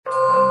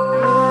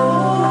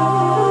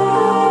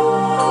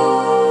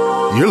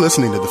You're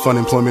listening to the Fun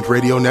Employment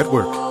Radio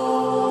Network. The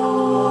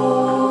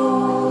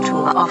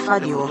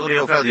future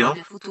of radio.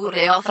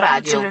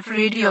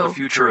 The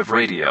future of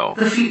radio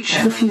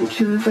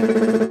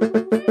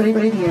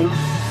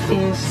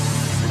is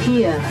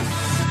here.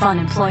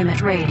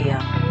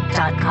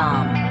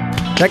 FunemploymentRadio.com.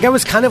 That guy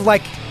was kind of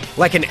like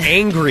an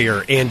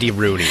angrier Andy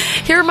Rooney.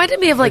 He reminded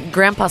me of like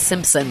Grandpa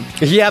Simpson.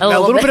 Yeah, a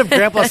little bit of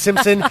Grandpa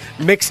Simpson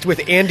mixed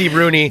with Andy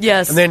Rooney.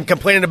 Yes. And then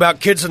complaining about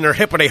kids and their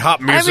hippity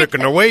hop music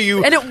and the way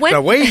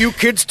you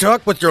kids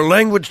talk with your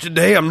language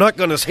today, I'm not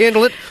going to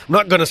handle it. I'm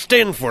not going to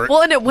stand for it.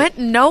 Well, and it went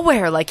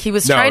nowhere. Like he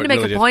was trying to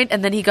make a point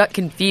and then he got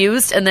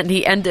confused and then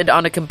he ended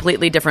on a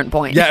completely different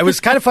point. Yeah, it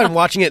was kind of fun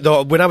watching it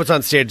though when I was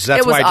on stage.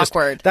 That's it was why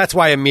awkward. That's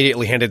why I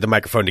immediately handed the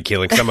microphone to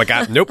Keeling because I'm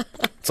like, nope,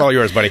 it's all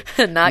yours, buddy.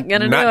 Not gonna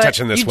do it. Not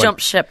touching this you one.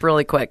 Jumped ship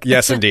really quick.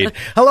 Yes, indeed.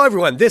 Hello,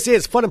 everyone. This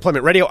is Fun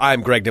Employment Radio.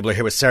 I'm Greg Dibbler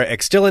here with Sarah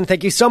X. Dillon.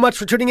 Thank you so much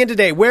for tuning in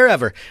today,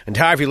 wherever and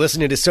however you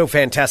listen. It is so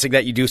fantastic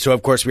that you do so.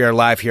 Of course, we are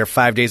live here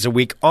 5 days a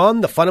week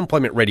on the Fun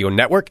Employment Radio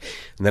Network,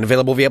 and then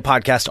available via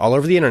podcast all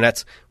over the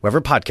internet,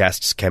 wherever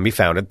podcasts can be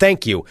found. And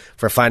thank you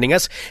for finding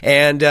us.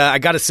 And I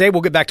got to say,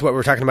 we'll get back to what we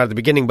were talking about at the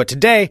beginning, but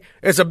today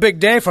is a big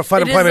day for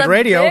Fun Employment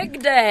Radio. It is a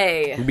big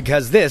day.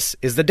 Because this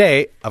is the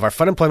day of our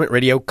Fun Employment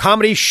Radio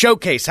Comedy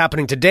Showcase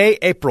happening today,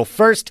 April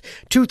 1st,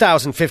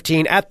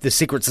 2015, at the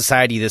Secret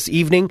Society this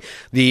evening.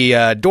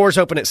 The doors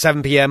open at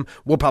 7 p.m.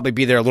 We'll probably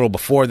be there a little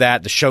before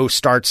that. The show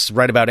starts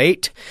right about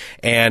 8,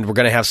 and we're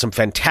going to have some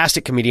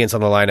fantastic comedians on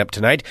the lineup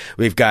tonight.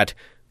 We've got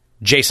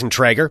Jason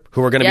Traeger,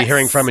 who we're going to be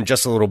hearing from in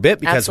just a little bit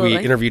because we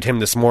interviewed him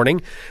this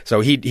morning.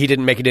 So he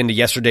didn't make it into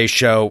yesterday's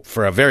show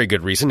for a very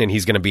good reason, and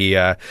he's going to be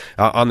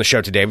on the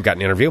show today. We've got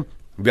an interview.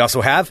 We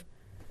also have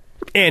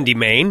Andy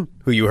Main,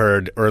 who you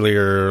heard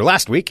earlier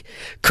last week,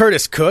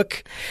 Curtis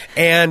Cook,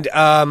 and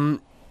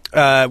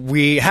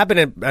we have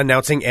been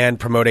announcing and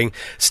promoting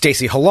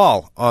Stacey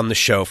Halal on the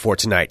show for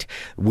tonight.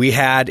 We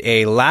had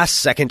a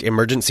last-second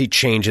emergency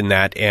change in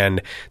that,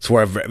 and it's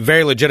for a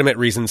very legitimate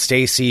reason.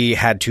 Stacey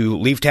had to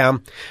leave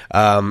town,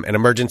 an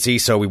emergency,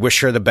 so we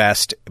wish her the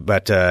best,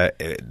 but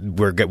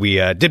we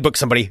did book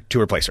somebody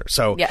to replace her.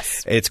 So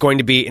it's going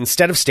to be,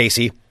 instead of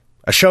Stacey,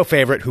 a show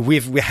favorite who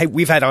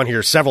we've had on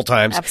here several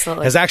times,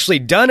 has actually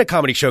done a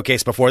comedy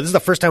showcase before. This is the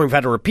first time we've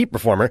had a repeat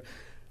performer.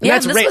 Yeah,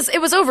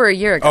 it was over a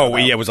year ago. Oh,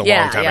 yeah, it was a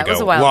long time ago. It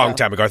was a while ago.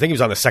 Time ago. I think he was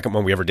on the second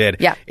one we ever did.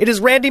 Yeah. It is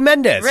Randy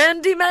Mendez.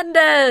 Randy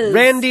Mendez.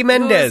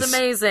 Who is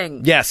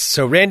amazing. Yes,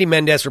 so Randy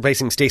Mendez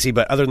replacing Stacey,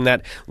 but other than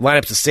that,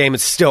 lineup's the same.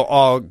 It's still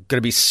all going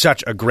to be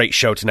such a great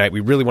show tonight.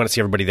 We really want to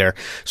see everybody there.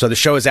 So the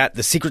show is at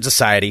the Secret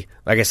Society,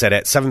 like I said,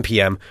 at 7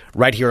 p.m.,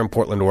 right here in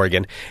Portland,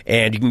 Oregon.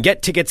 And you can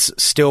get tickets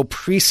still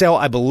pre-sale,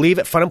 I believe,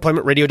 at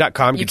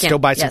funemploymentradio.com. You can still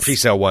buy some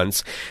pre-sale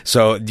ones.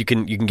 So you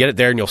can get it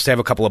there and you'll save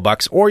a couple of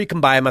bucks, or you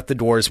can buy them at the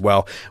door as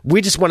well.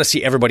 We just want to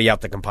see everybody out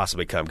that can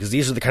possibly come, because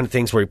these are the kind of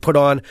things where we put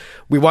on.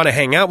 We want to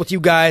hang out with you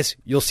guys.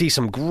 You'll see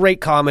some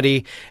great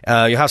comedy.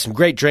 You'll have some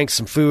great drinks,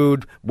 some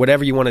food,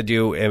 whatever you want to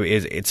do.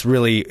 It's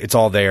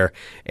all there,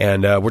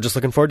 and we're just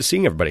looking forward to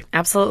seeing everybody.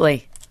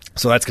 Absolutely.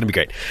 So that's going to be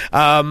great.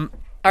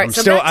 All right, I'm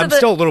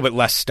still a little bit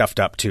less stuffed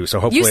up too,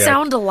 so hopefully you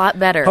sound a lot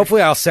better.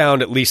 Hopefully, I'll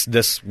sound at least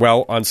this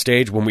well on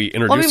stage when we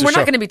introduce. Well, I mean, the we're show.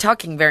 not going to be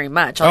talking very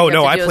much.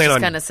 I plan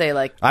on kind of say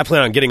like I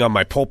plan on getting on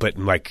my pulpit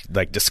and like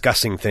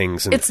discussing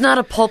things. And it's not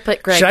a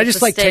pulpit, Greg. Should I just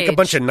take a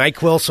bunch of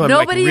NyQuil so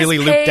I'm really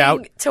looped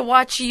out to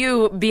watch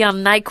you be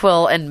on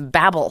NyQuil and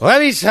babble? Let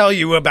me tell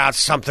you about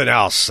something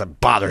else that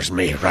bothers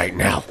me right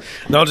now.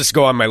 And I'll just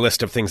go on my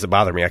list of things that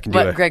bother me. I can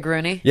do Greg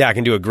Rooney. Yeah, I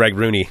can do a Greg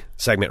Rooney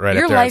segment right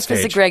Your up there on life stage.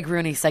 is a Greg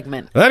Rooney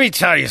segment. Let me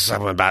tell you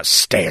something about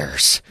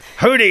stairs.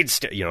 Who needs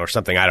stairs? Or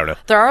something. I don't know.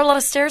 There are a lot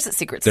of stairs at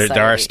Secret Society.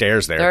 There are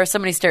stairs there. There are so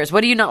many stairs.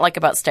 What do you not like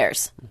about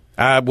stairs?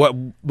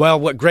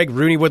 What Greg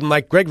Rooney wouldn't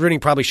like. Greg Rooney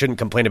probably shouldn't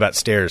complain about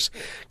stairs,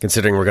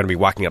 considering we're going to be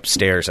walking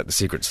upstairs at the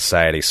Secret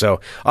Society.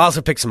 So I'll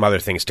also pick some other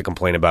things to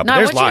complain about. But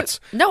there's lots.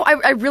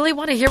 I really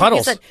want to hear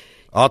puddles. what you said.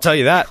 I'll tell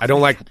you that. I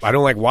don't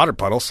like water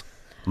puddles.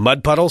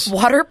 Mud puddles.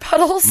 Water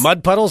puddles?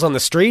 Mud puddles on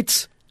the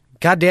streets.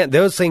 God damn,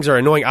 those things are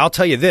annoying. I'll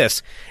tell you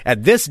this.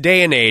 At this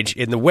day and age,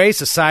 in the way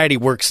society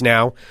works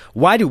now,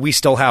 why do we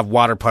still have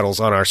water puddles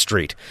on our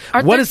street?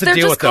 What is the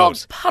deal with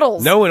those?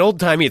 Puddles. No, in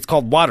old-timey, it's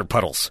called water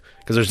puddles.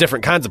 Because there's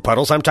different kinds of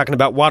puddles. I'm talking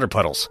about water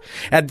puddles.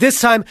 At this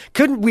time,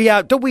 don't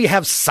we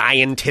have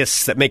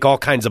scientists that make all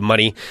kinds of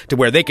money to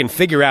where they can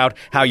figure out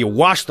how you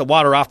wash the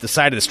water off the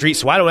side of the street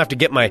so I don't have to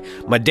get my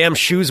damn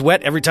shoes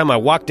wet every time I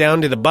walk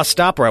down to the bus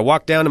stop or I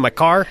walk down to my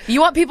car?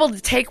 You want people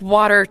to take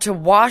water to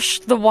wash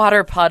the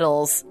water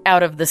puddles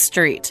out of the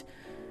street?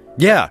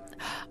 Yeah.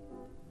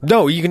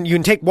 No, you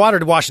can take water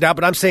to wash it out,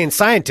 but I'm saying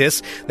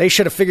scientists, they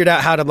should have figured out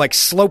how to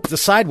slope the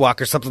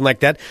sidewalk or something like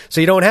that so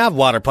you don't have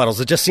water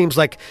puddles. It just seems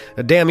like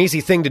a damn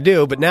easy thing to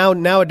do, but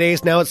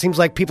nowadays it seems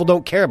like people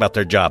don't care about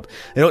their job.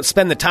 They don't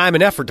spend the time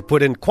and effort to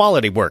put in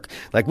quality work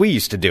like we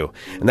used to do.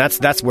 And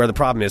that's where the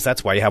problem is.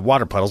 That's why you have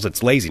water puddles.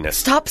 It's laziness.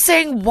 Stop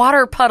saying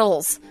water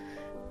puddles.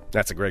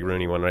 That's a Greg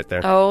Rooney one right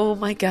there. Oh,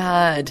 my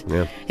God.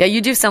 Yeah,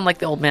 you do sound like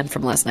the old man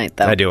from last night,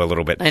 though. I do a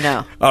little bit. I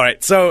know. All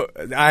right, so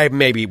I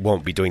maybe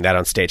won't be doing that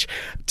on stage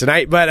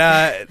tonight,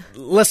 but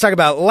let's talk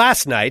about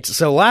last night.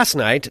 So last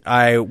night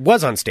I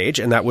was on stage,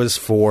 and that was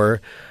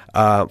for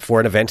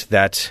an event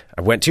that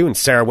I went to, and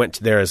Sarah went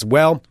there as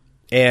well.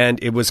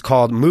 And it was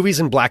called Movies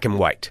in Black and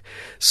White.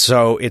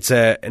 So it's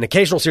an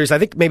occasional series. I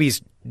think maybe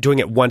he's doing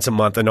it once a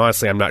month. And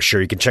honestly, I'm not sure.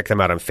 You can check them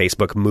out on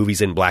Facebook,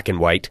 Movies in Black and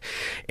White.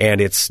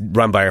 And it's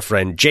run by our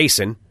friend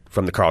Jason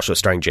from The Carl Show,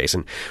 starring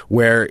Jason,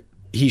 where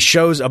he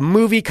shows a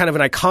movie, kind of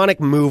an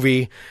iconic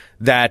movie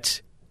that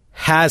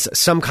has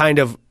some kind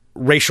of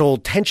racial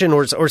tension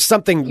or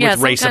something with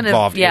race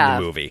involved in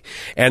the movie.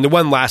 And the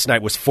one last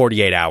night was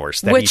 48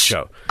 Hours that he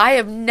showed. I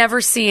have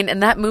never seen,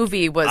 and that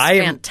movie was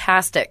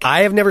fantastic.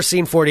 I have never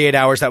seen 48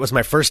 Hours. That was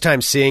my first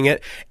time seeing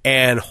it.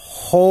 And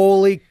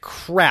holy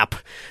crap,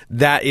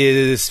 that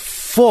is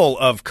full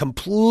of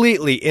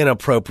completely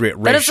inappropriate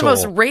racial... That is the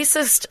most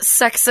racist,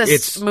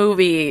 sexist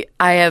movie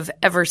I have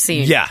ever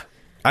seen. Yeah.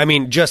 I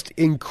mean, just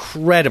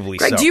incredibly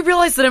Greg, so. do you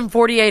realize that in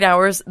 48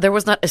 Hours, there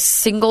was not a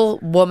single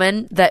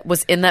woman that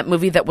was in that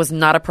movie that was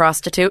not a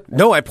prostitute?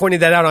 No, I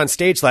pointed that out on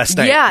stage last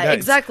night. Yeah,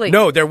 exactly.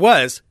 No, there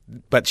was,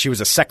 but she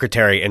was a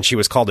secretary, and she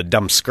was called a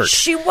dumb skirt.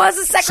 She was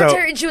a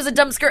secretary, and she was a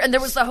dumb skirt, and there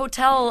was the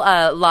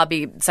hotel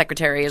lobby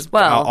secretary as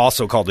well.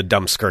 Also called a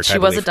dumb skirt, She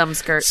was a dumb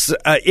skirt. So,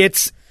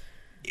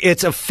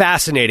 it's a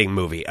fascinating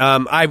movie.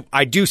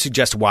 I do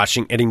suggest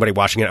anybody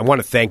watching it. I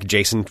want to thank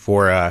Jason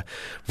for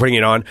bringing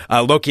it on.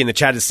 Loki in the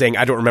chat is saying,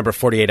 I don't remember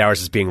 48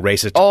 Hours as being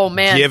racist. Oh,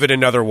 man. Give it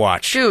another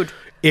watch. Dude.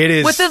 It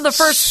is within the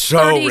first so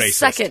 30 racist.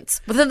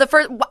 seconds.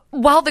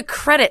 While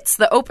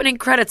the opening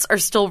credits are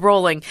still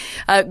rolling,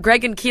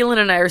 Greg and Keelan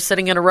and I are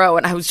sitting in a row,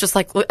 and I was just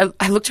like,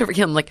 I looked over at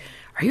him like,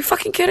 are you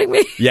fucking kidding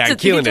me? Yeah,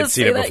 Keelan had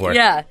seen it before.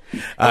 Yeah.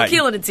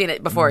 Keelan had seen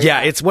it before.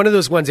 Yeah, it's one of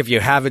those ones, if you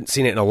haven't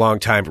seen it in a long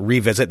time,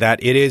 revisit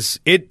that.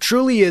 It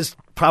truly is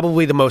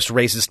probably the most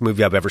racist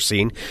movie I've ever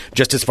seen,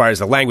 just as far as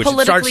the language.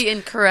 Politically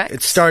incorrect.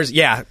 It stars,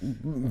 yeah.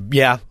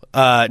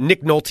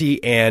 Nick Nolte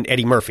and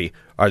Eddie Murphy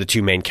are the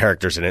two main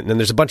characters in it. And then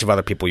there's a bunch of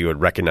other people you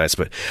would recognize.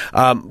 But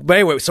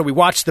anyway, so we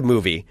watched the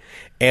movie.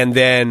 And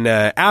then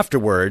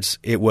afterwards,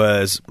 it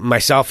was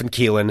myself and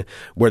Keelan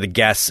were the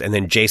guests. And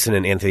then Jason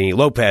and Anthony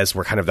Lopez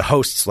were kind of the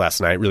hosts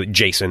last night. Really,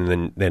 Jason,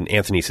 and then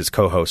Anthony's his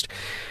co-host.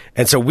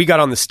 And so we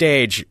got on the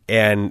stage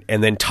and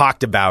then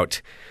talked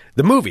about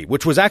the movie,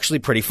 which was actually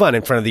pretty fun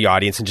in front of the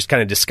audience, and just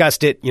kind of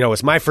discussed it. You know, it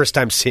was my first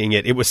time seeing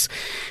it. It was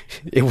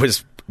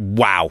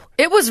wow.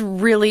 It was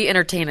really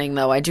entertaining,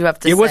 though. I do have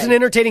to say. It was an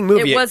entertaining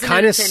movie. It was an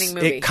entertaining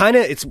movie.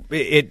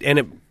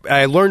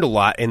 I learned a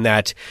lot in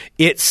that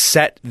it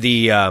set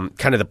the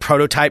kind of the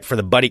prototype for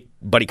the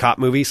buddy cop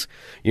movies.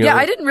 You know?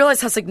 I didn't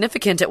realize how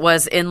significant it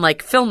was in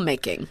like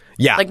filmmaking.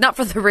 Yeah, like not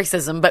for the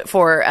racism, but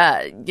for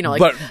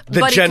but the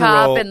buddy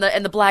general, cop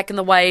and the black and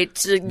the white,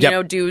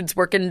 dudes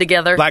working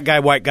together, black guy,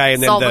 white guy,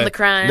 and solving the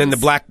crimes. Then the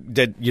black,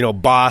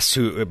 boss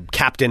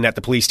captain at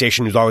the police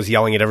station who's always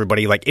yelling at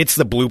everybody. Like, it's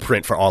the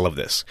blueprint for all of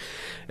this.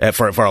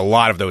 For a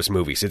lot of those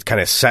movies, it kind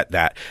of set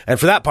that, and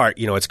for that part,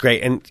 it's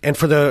great. And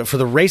for the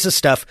racist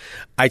stuff,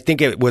 I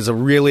think it was a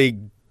really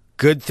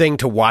good thing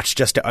to watch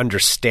just to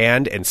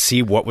understand and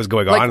see what was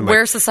going on.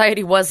 Where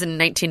society was in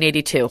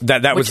 1982.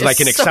 That was like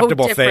an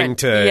acceptable thing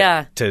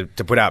to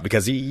put out,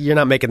 because you're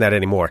not making that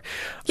anymore.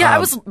 Yeah, I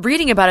was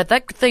reading about it.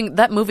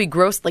 That movie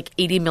grossed like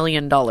 $80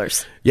 million.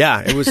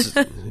 Yeah, it was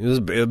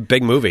a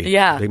big movie.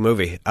 Yeah, big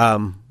movie.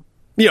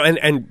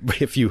 And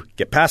if you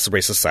get past the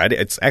racist side,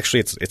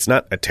 it's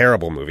not a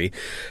terrible movie.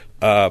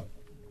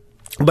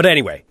 But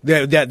anyway,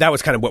 that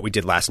was kind of what we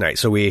did last night.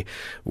 So we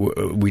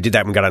did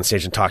that and got on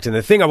stage and talked. And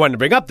the thing I wanted to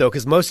bring up, though,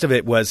 because most of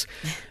it was,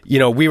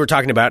 we were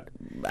talking about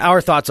our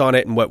thoughts on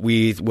it and what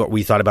we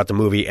thought about the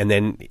movie, and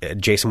then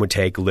Jason would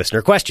take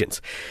listener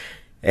questions.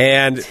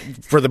 And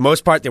for the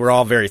most part, they were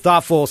all very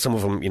thoughtful. Some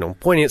of them,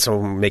 pointing at, some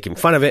of them making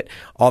fun of it,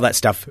 all that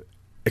stuff,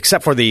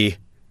 except for the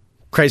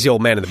crazy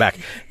old man in the back.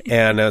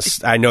 And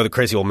I know the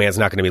crazy old man's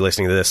not going to be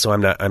listening to this, so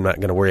I'm not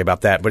going to worry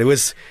about that. But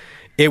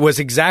it was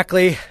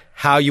exactly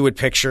how you would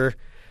picture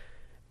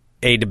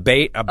a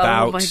debate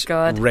about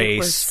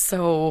race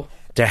to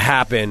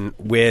happen,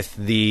 with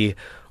the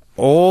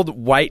old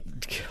white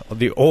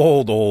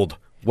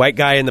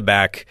guy in the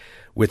back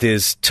with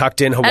his tucked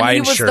in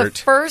Hawaiian shirt. And he was the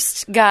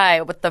first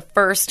guy with the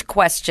first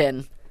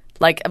question.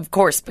 Like, of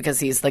course,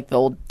 because he's like the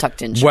old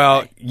tucked in shirt.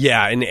 Well,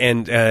 yeah,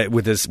 and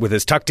with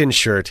his tucked in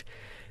shirt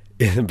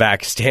in the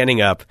back,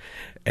 standing up,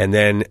 and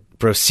then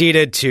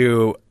proceeded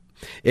to.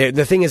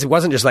 The thing is, it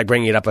wasn't just like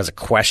bringing it up as a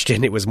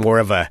question. It was more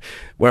of a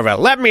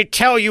let me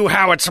tell you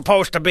how it's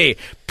supposed to be.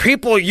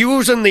 People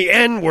using the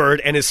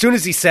N-word. And as soon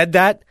as he said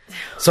that,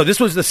 so this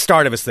was the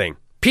start of his thing.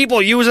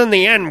 People using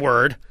the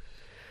N-word.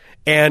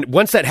 And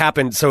once that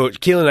happened, so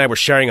Keelan and I were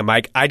sharing a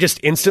mic. I just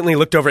instantly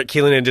looked over at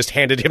Keelan and just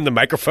handed him the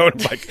microphone.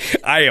 Like,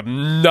 I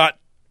am not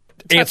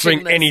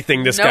answering this.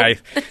 anything this Nope.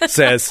 guy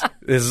says.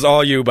 This is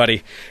all you,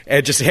 buddy.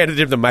 And just handed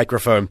him the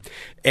microphone.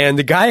 And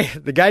the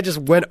guy just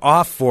went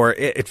off for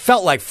it. It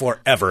felt like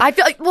forever. I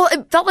feel like, well,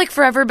 it felt like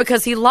forever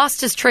because he lost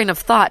his train of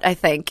thought, I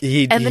think.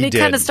 And then he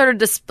kind did. of started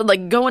to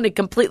go in a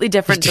completely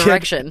different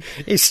direction.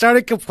 He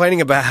started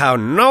complaining about how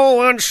no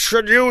one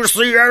should use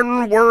the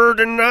N-word,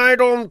 and I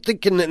don't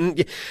think...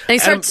 And he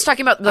starts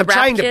talking about the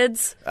rap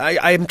kids.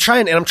 I'm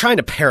trying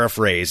to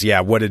paraphrase,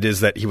 what it is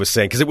that he was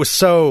saying, because it was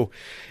so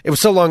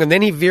long, and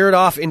then he veered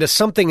off into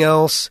something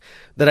else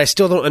that I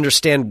still don't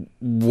understand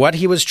what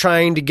he was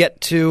trying to get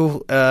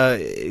to.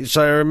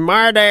 So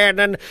my dad, and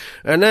then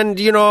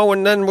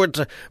and then with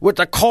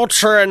the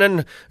culture, and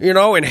then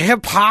in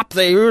hip hop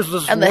they use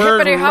this and the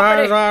word, hippity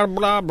blah,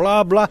 blah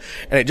blah blah,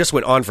 and it just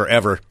went on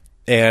forever.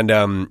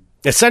 And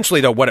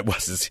essentially, though, what it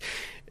was is.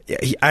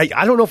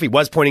 I don't know if he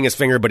was pointing his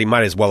finger, but he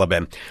might as well have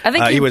been. I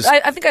think he was.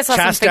 I think I saw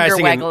some finger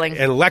waggling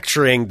and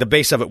lecturing. The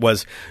base of it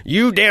was,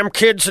 "You damn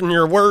kids and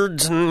your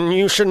words, and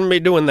you shouldn't be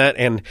doing that."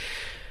 And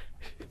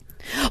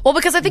well,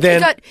 because I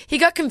think he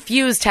got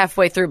confused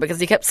halfway through because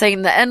he kept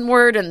saying the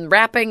N-word and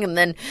rapping,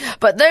 and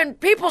but then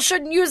people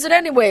shouldn't use it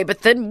anyway.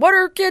 But then what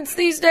are kids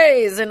these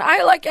days? And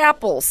I like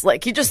apples.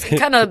 Like he just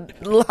kind of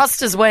lost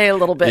his way a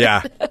little bit.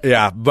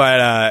 Yeah.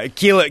 But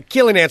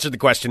Keelan answered the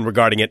question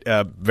regarding it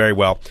very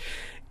well.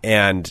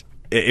 And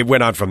it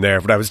went on from there,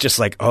 but I was just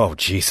like, oh,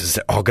 jeez, is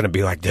it all going to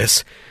be like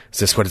this? Is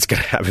this what it's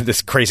going to happen?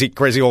 This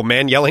crazy old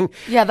man yelling?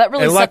 Yeah, that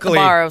really set the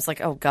bar. I was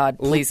like, oh, God,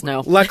 please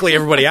no. Luckily,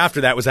 everybody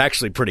after that was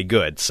actually pretty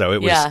good, so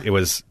it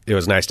was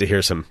nice to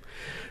hear some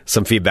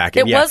feedback.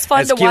 And it was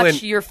fun to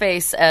watch your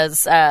face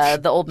as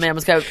the old man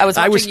was going. I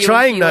was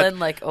trying you and Keelan,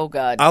 like, oh,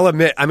 God. I'll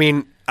admit,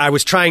 I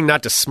was trying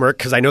not to smirk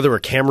because I know there were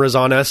cameras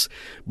on us,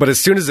 but as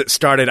soon as it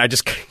started, I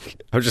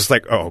was just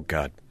like, oh,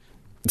 God.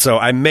 So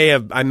I may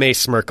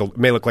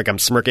look like I'm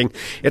smirking.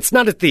 It's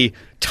not at the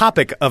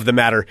topic of the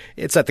matter.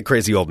 It's at the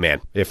crazy old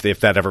man. If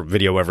that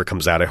video ever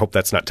comes out, I hope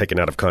that's not taken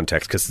out of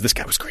context because this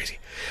guy was crazy.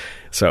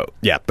 So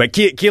yeah, but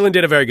Keelan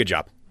did a very good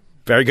job.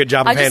 Very good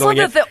job of handling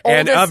it.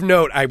 And of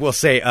note, I will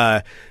say,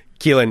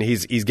 Keelan,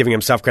 he's giving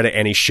himself credit,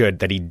 and he should,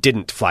 that he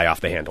didn't fly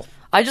off the handle.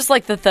 I just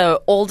like that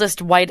the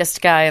oldest,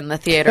 whitest guy in the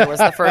theater was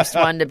the first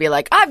one to be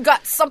like, I've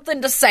got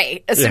something to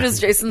say. As soon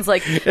as Jason's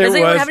like, does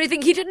anyone have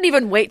anything? He didn't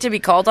even wait to be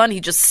called on. He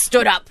just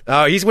stood up.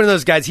 Oh, he's one of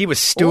those guys. He was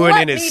stewing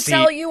in his seat. Let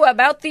me tell you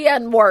about the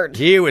N-word.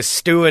 He was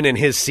stewing in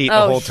his seat the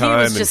whole time.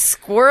 He was just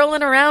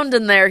squirreling around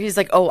in there. He's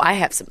like, oh, I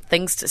have some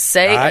things to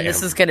say, and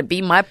this is going to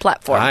be my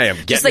platform. I am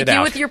getting just like it out.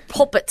 You with your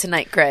pulpit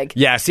tonight, Greg.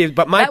 Yeah, see,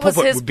 but my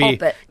pulpit would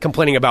be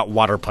complaining about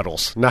water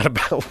puddles, not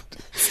about...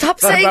 Stop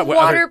saying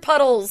water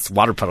puddles.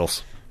 Water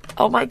puddles.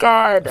 Oh, my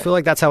God. I feel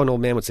like that's how an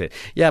old man would say it.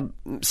 Yeah,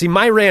 see,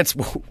 my rants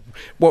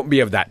won't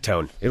be of that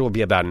tone. It will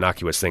be about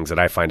innocuous things that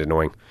I find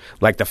annoying.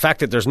 Like the fact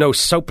that there's no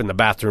soap in the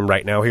bathroom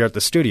right now here at the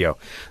studio.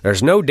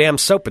 There's no damn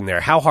soap in there.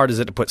 How hard is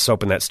it to put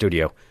soap in that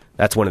studio?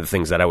 That's one of the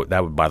things that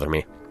would bother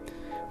me.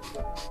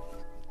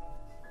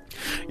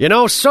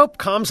 Soap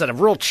comes at a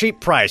real cheap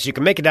price. You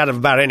can make it out of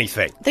about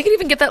anything. They could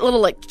even get that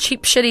little,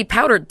 cheap, shitty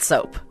powdered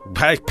soap.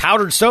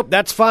 Powdered soap?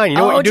 That's fine. You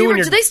know what you do when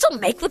you're... Do they still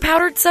make the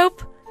powdered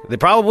soap? They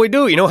probably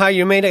do. You know how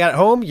you made it at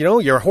home?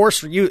 Your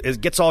horse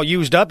it gets all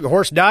used up. Your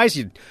horse dies.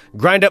 You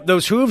grind up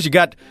those hooves. You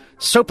got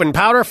soap and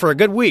powder for a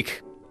good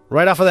week.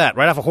 Right off of that.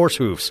 Right off of horse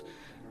hooves.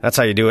 That's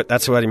how you do it.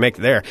 That's how you make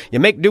it there. You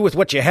make do with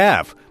what you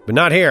have. But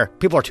not here.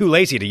 People are too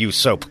lazy to use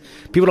soap.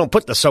 People don't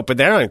put the soap in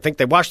there. I don't even think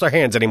they wash their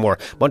hands anymore.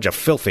 Bunch of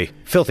filthy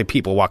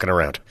people walking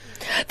around.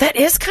 That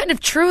is kind of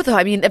true, though.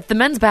 I mean, if the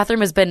men's bathroom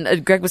has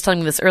been... Greg was telling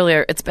me this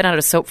earlier. It's been out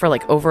of soap for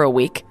over a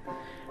week.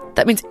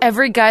 That means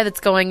every guy that's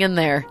going in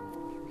there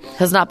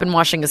has not been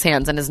washing his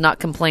hands and has not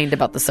complained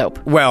about the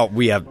soap. Well,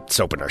 we have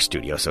soap in our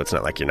studio, so it's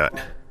not like you're not.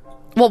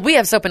 Well, we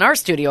have soap in our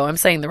studio. I'm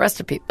saying the rest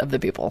of the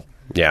people.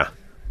 Yeah.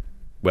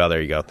 Well, there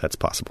you go. That's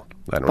possible.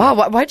 I don't know.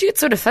 Wow, why'd you get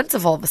so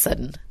defensive all of a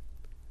sudden?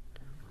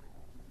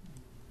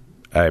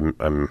 I'm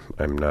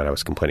not. I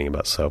was complaining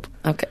about soap.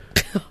 Okay.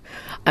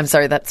 I'm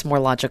sorry. That's more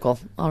logical.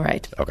 All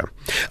right. Okay.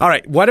 All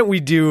right. Why don't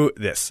we do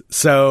this?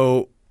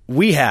 So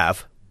we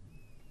have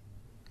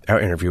our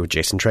interview with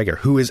Jason Traeger,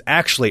 who is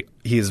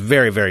he is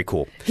very, very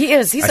cool. He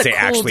is. He's I say a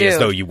cool actually dude. As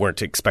though you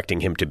weren't expecting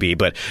him to be,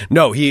 but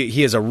no,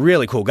 he is a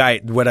really cool guy.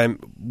 What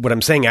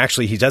I'm saying,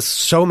 actually, he does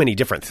so many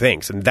different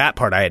things, and that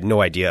part I had no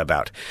idea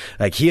about.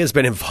 Like, he has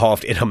been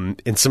involved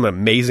in some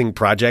amazing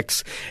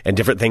projects and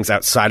different things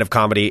outside of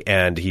comedy,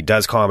 and he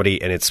does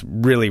comedy, and it's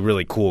really,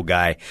 really cool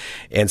guy.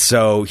 And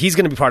so he's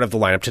going to be part of the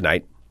lineup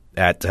tonight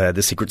at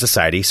the Secret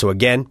Society. So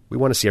again, we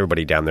want to see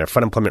everybody down there.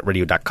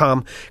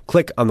 funemploymentradio.com.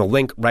 Click on the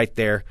link right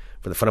there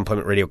for the Fun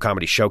Employment Radio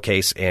Comedy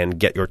Showcase and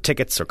get your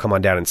tickets, or come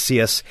on down and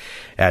see us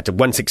at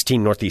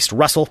 116 Northeast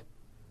Russell.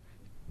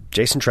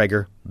 Jason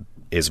Traeger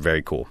is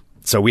very cool.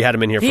 So we had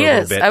him in here for a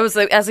little bit. I was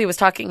like, as he was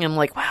talking, I'm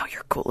like, wow,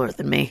 you're cooler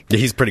than me. Yeah,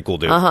 he's a pretty cool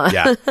dude.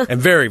 Yeah, and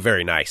very,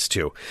 very nice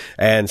too.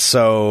 And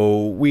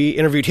so we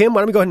interviewed him.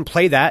 Why don't we go ahead and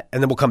play that,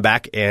 and then we'll come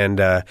back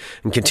and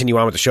continue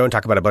on with the show and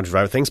talk about a bunch of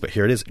other things. But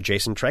here it is,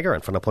 Jason Traeger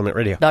on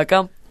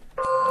funemploymentradio.com.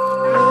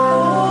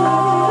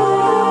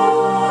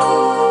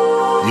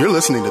 You're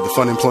listening to the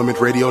Fun Employment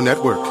Radio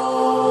Network.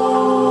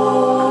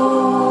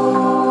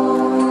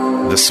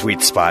 The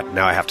sweet spot.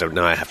 Now I have to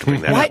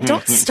bring that Why? up.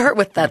 Don't start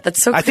with that. That's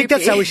so I think that's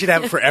creepy. how we should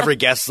have it for every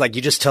guest. Like,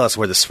 you just tell us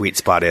where the sweet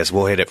spot is.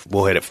 We'll hit it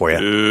for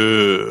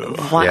you.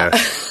 Wow. Yeah,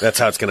 that's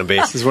how it's going to be.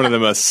 This is one of the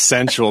most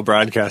sensual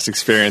broadcast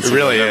experiences It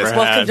really I've is. ever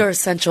Welcome had. to our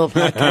Essential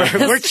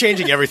podcast. We're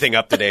changing everything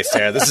up today,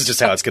 Sarah. This is just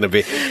how it's going to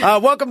be.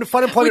 Welcome to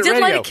Fun We Employment did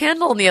Radio. light a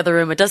candle in the other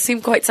room. It does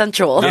seem quite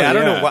sensual. Yeah, I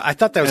don't Yeah. know. I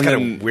thought that was And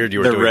kind then of weird you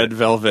were the doing red it.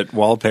 velvet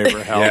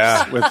wallpaper helps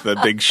Yeah. with the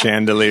big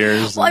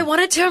chandeliers. Well, I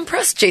wanted to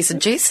impress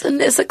Jason.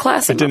 Jason is a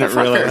classy I didn't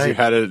motherfucker. realize you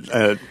had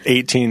a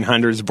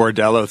 1800s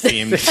bordello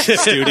themed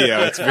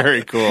studio. It's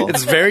very cool.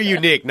 It's very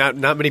unique. Not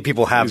many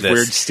people have These this.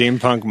 weird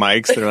steampunk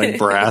mics that are like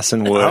brass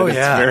and wood. Oh,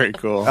 yeah. It's very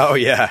cool. Oh,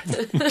 yeah.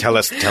 Tell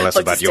us Let's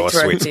about stick your to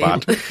our sweet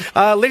theme.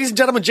 spot. Ladies and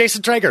gentlemen,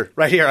 Jason Traeger,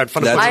 right here on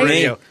Fun That's Employment me.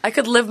 Radio. I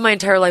could live my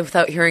entire life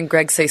without hearing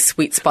Greg say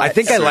sweet spot. I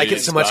think I like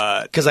it Sweet so much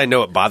spot. because I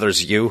know it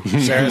bothers you,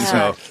 Sarah.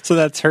 So So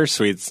that's her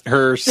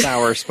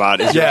sour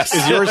spot is, Yes.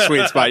 is your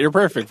sweet spot. You're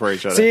perfect for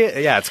each other. see,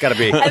 yeah, it's got to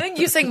be. I think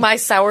you saying my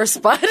sour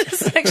spot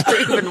is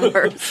actually even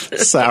worse.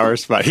 Sour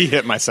spot. He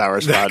hit my sour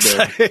spot,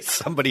 dude.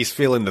 Somebody's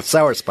feeling the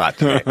sour spot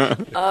today.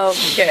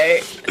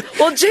 Okay.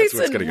 Well, gonna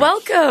Jason, go.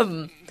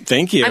 welcome.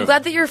 Thank you. I'm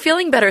glad that you're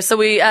feeling better. So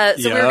we were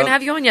Yeah. going to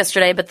have you on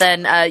yesterday, but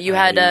then you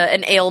had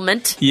an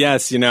ailment.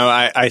 Yes,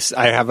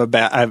 I have a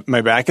back.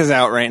 My back is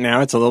out right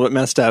now. It's a little bit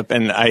messed up,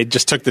 and I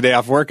just took the day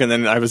off work, and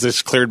then I was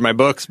just cleared my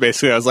books.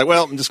 Basically, I was like,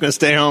 well, I'm just going to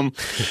stay home,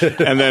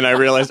 and then I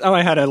realized,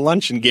 I had a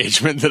lunch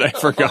engagement that I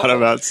forgot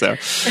about. So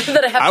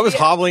That I was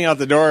hobbling out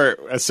the door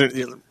as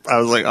soon. I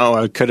was like,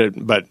 I could have,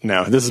 but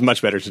no, this is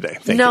much better today.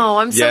 Thank you. No,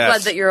 I'm so Yes.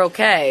 glad that you're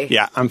okay.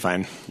 Yeah, I'm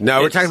fine.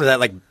 No, we're talking about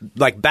that.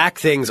 Like back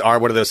things are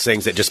one of those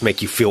things that just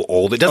make you feel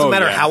old. It doesn't Oh,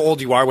 matter yeah. how old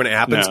you are when it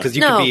happens, No. because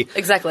you No, can be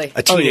exactly.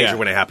 a teenager yeah.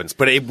 when it happens.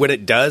 But when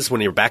it does,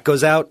 when your back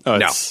goes out, Oh,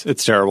 no.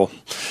 it's terrible.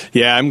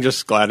 Yeah, I'm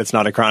just glad it's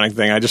not a chronic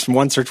thing. I just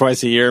once or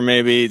twice a year,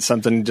 maybe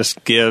something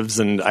just gives,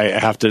 and I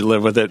have to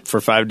live with it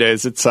for 5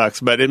 days. It sucks,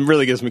 but it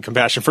really gives me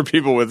compassion for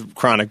people with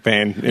chronic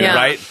pain. you know? Yeah.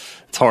 Right?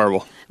 It's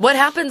horrible. What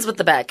happens with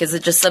the back? Is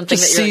it just something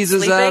Just that you're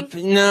seizes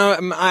sleeping? up.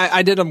 No,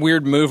 I did a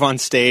weird move on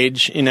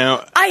stage.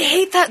 I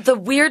hate that, the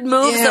weird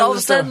moves Yeah, that all of a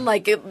just sudden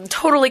it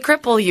totally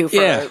cripple you for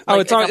Yeah.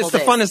 like, It's a the couple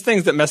days. funnest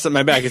things that mess up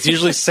my back. It's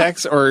usually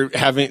sex or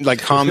having like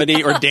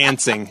comedy or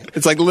dancing.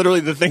 It's like literally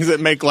the things that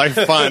make life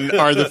fun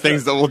are the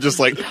things that will just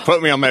like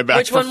put me on my back.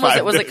 Which for one was 5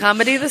 it? Was it days.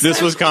 comedy this This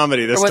time? was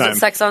comedy this Or was it time.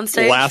 sex on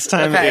stage? Last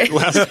time, Okay. it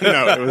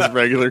was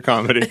regular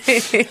comedy.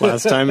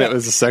 Last time it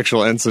was a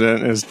sexual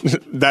incident.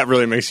 That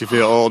really makes you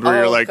feel old. Where Oh,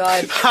 you're like,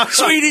 God.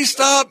 sweetie,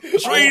 stop!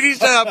 Sweetie,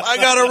 stop! I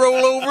gotta roll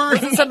over.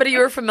 Was it somebody you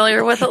were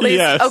familiar with at least?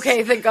 Yes.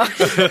 Okay, thank God.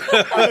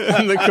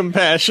 And the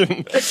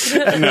compassion.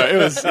 No, it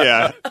was,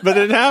 yeah. But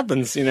it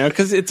happens,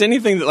 because it's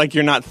anything that, like,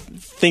 you're not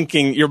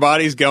thinking, your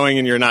body's going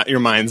and your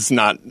mind's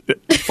not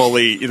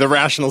fully, the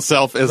rational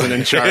self isn't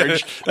in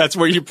charge. That's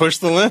where you push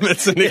the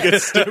limits and it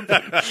gets stupid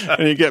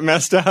and you get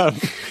messed up.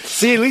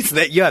 See, at least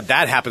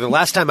that happened. The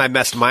last time I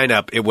messed mine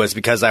up, it was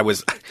because I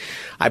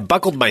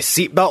buckled my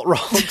seatbelt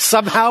wrong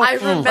somehow. I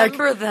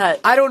remember that.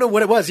 I don't know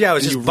what it was. Yeah, I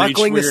was You just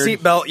buckling the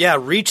reached seatbelt. Yeah,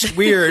 reached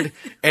weird,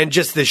 and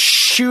just this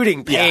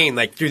shooting pain,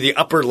 like through the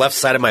upper left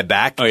side of my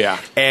back. Oh, yeah.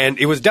 And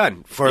it was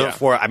done for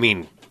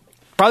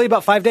probably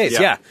about 5 days.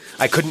 Yeah. Yeah.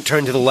 I couldn't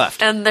turn to the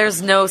left. And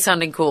there's no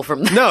sounding cool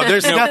from that. No,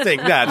 there's nothing.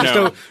 Yeah, there's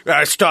No. no.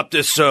 I stopped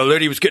this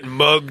lady was getting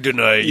mugged, and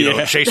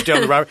I chased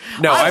down the robber.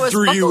 No, I I was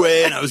threw you buckled.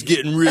 in. And I was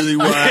getting really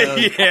wild.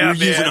 Yeah, we were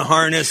using man. a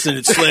harness and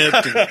it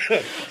slipped.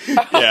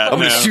 Yeah, I'm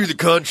going to sue the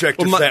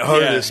contractor for that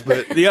harness,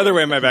 but the other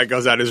way my back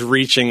goes out is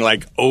reaching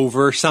like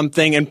over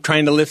something and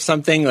trying to lift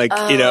something, like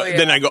yeah.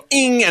 then I go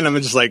ing, and I'm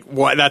just like,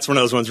 what? That's one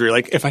of those ones where you're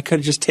like, if I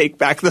could just take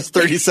back this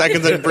 30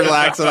 seconds and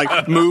relax and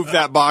like move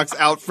that box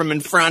out from in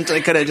front, I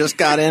could have just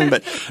got in.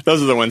 But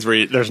those are the ones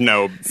where there's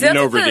no See, that's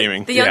what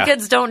redeeming. The young Yeah.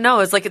 kids don't know.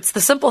 It's like it's the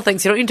simple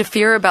things. You don't need to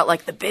fear about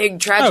like the big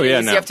tragedies. Oh,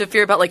 yeah, no. You have to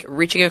fear about like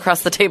reaching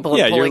across the table and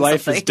Yeah, pulling your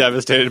life something. is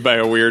devastated by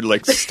a weird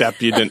like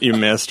step you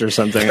missed or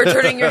something. or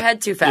turning your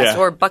head too fast,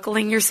 Yeah. or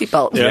buckling your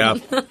seatbelt. yeah,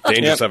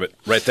 dangerous Yep. of it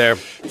right there.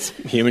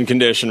 Human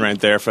condition right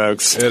there,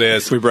 folks. It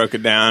is. We broke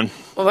it down.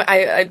 Well,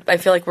 I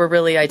feel like we're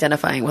really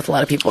identifying with a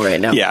lot of people right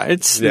now. Yeah,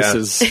 this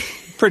is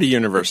pretty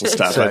universal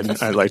stuff,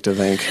 I'd like to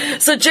think.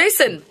 So,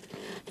 Jason,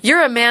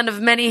 you're a man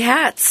of many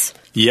hats.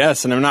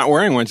 Yes, and I'm not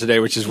wearing one today,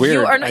 which is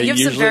weird. You have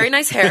some very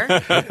nice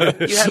hair.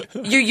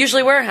 You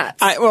usually wear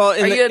hats. In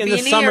Are you a the beanie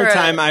or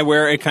summertime, a- I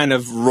wear a kind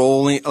of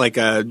rolling, like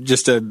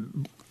just a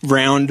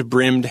round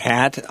brimmed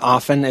hat.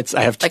 Often,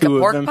 I have two Like a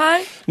pork of them.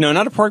 pie? No,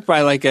 not a pork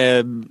pie. Like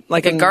a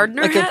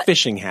gardener like hat? a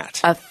fishing hat.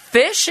 A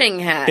fishing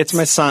hat. It's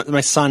my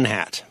sun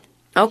hat.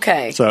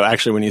 Okay. So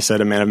actually, when you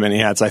said a man of many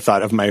hats, I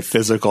thought of my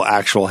physical,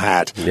 actual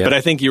hat. Yeah. But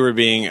I think you were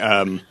being.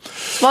 Well,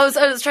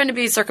 I was trying to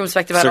be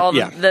circumspect about all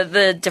yeah.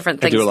 the different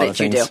things do a lot that of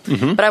you things.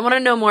 do. But I want to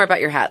know more about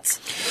your hats.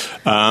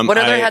 What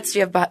other hats do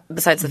you have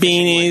besides the fishing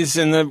one? Beanies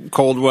in the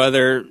cold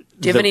weather.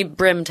 Do you have any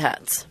brimmed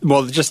hats?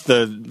 Well, just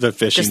the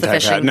fishing Just the type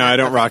fishing hat. No, hat, I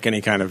don't okay. rock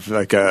any kind of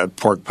like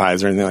pork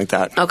pies or anything like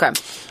that. Okay.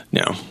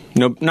 No,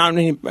 not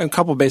many. A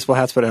couple baseball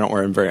hats, but I don't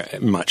wear them very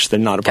much. They're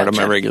not a part of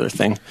my regular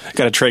thing. I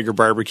got a Traeger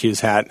barbecues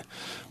hat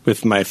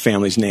with my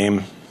family's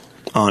name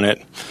on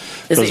it.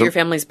 Is it your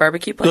family's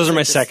barbecue place? Those are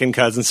my second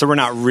cousins, so we're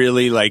not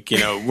really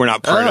we're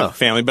not part of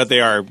family, but they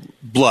are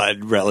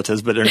blood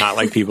relatives, but they're not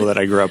like people that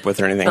I grew up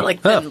with or anything. Not like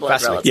thin blood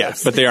relatives. Yeah,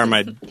 but they are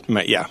my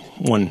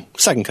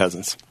second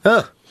cousins.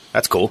 Huh.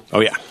 That's cool.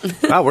 Oh, yeah.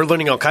 Wow, we're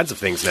learning all kinds of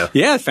things now.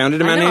 Yeah, I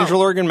founded in Mount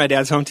Angel, Oregon, my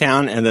dad's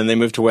hometown, and then they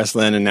moved to West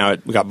Lynn, and now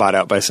it got bought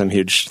out by some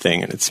huge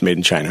thing, and it's made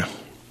in China.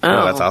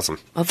 Oh, that's awesome.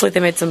 Hopefully they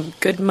made some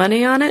good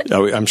money on it.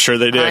 Oh, I'm sure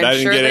they did. I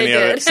didn't get any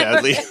of it,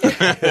 sadly.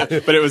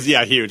 But it was,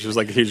 huge. It was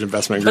like a huge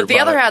investment group. But the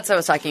other hats I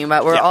was talking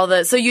about were all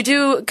the... So you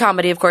do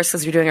comedy, of course,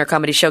 because you're doing our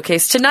comedy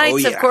showcase tonight,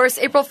 of course,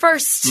 April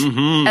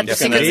 1st at the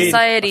Secret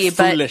Society. A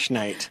foolish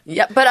night.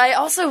 Yeah, but I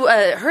also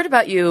heard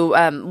about you,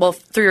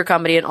 through your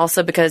comedy and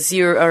also because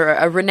you are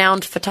a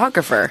renowned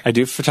photographer. I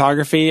do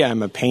photography.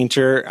 I'm a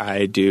painter.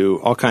 I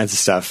do all kinds of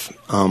stuff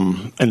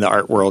in the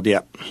art world,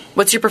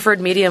 What's your preferred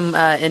medium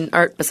in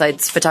art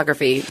besides photography?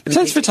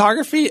 Besides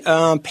photography,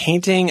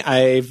 painting,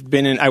 I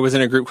was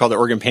in a group called the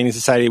Oregon Painting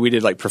Society. We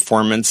did like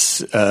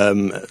performance,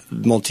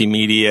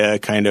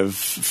 multimedia kind of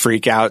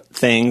freak out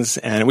things.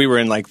 And we were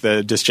in like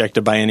the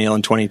Disjecta Biennial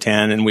in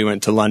 2010, and we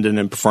went to London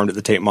and performed at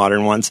the Tate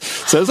Modern once.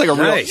 So it was like a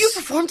real... You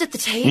performed at the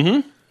Tate?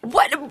 Mm-hmm.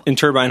 What? In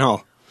Turbine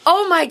Hall.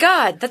 Oh my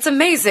God, that's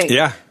amazing.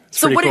 Yeah.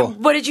 So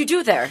what did you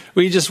do there?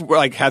 We just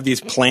have these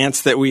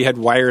plants that we had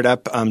wired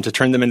up to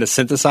turn them into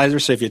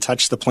synthesizers. So if you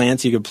touch the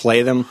plants, you could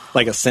play them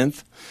like a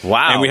synth.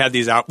 Wow! And we have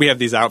these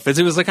outfits.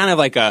 It was kind of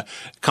like a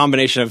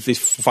combination of these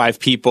 5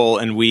 people,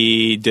 and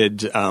we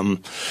did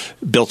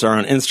built our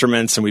own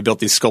instruments, and we built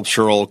these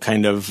sculptural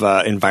kind of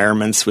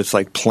environments with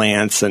like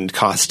plants and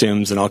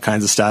costumes and all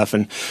kinds of stuff.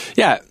 And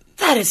that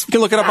is you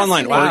can look it up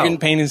online, wow.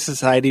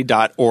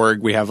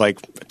 OregonPaintingSociety.org. We have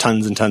like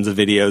tons and tons of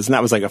videos, and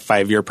that was like a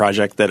 5-year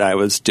project that I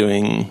was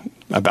doing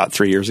about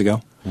 3 years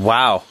ago.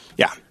 Wow.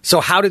 Yeah. So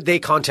how did they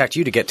contact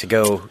you to get to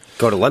go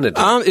to London?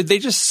 They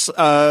just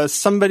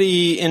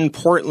somebody in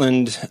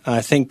Portland,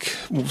 I think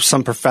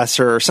some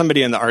professor or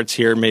somebody in the arts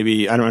here,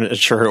 maybe I'm not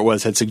sure who it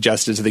was, had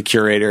suggested to the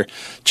curator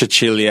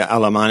Cecilia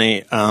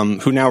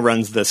Alamani, who now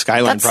runs the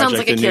Skyline Project in New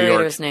York. That sounds like a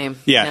curator's name.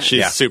 Yeah,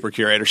 she's super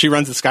curator. She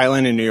runs the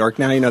Skyline in New York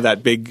now. You know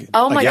that big.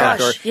 Oh my gosh!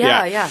 outdoor?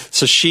 Yeah.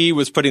 So she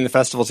was putting the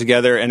festival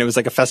together, and it was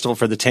like a festival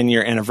for the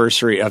 10-year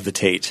anniversary of the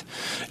Tate,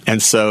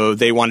 and so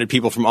they wanted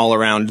people from all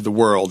around the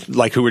world,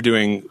 like who were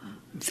doing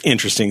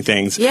interesting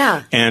things.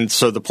 Yeah. And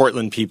so the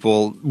Portland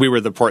people, we were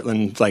the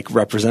Portland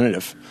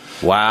representative.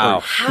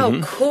 Wow.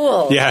 How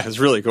cool. Yeah, it's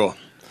really cool.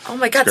 Oh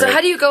my God. So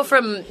how do you go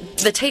from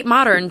the Tate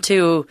Modern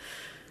to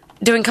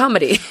doing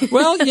comedy?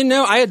 Well,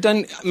 I had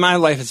done, my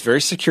life is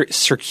very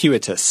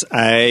circuitous.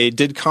 I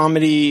did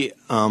comedy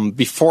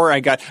before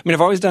I've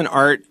always done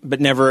art,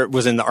 but never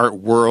was in the art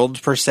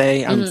world per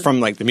se. I'm from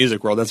the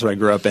music world. That's what I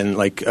grew up in,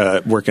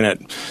 working at,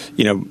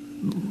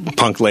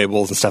 punk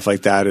labels and stuff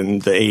like that in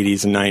the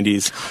 80s and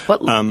 90s.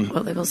 What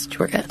labels did you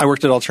work at? I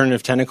worked at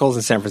Alternative Tentacles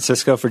in San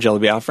Francisco for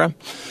Jelly Biafra.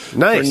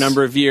 Nice. For a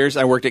number of years.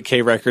 I worked at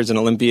K Records in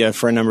Olympia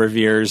for a number of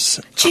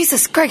years.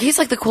 Jesus, Greg, he's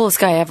like the coolest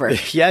guy ever.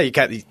 Yeah, you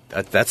got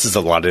that's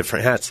a lot of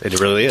different hats. It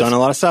really is. Done a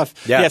lot of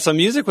stuff. Yeah. So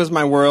music was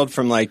my world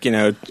from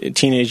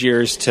teenage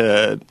years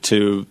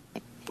to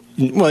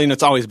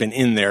it's always been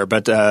in there,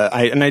 but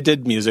I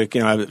did music.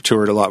 I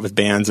toured a lot with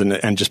bands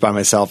and just by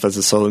myself as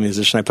a solo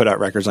musician. I put out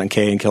records on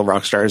K and Kill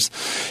Rock Stars,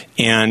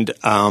 and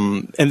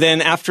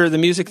then after the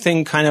music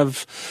thing kind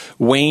of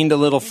waned a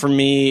little for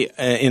me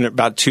in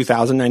about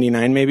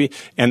 2099 maybe,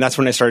 and that's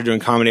when I started doing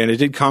comedy. And I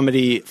did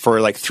comedy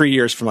for 3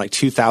 years from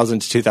 2000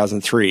 to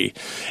 2003,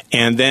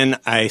 and then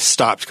I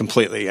stopped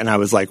completely. And I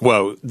was like,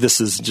 "Whoa,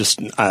 this is just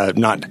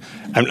not.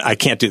 I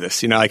can't do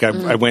this."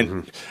 I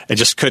went, I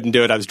just couldn't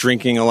do it. I was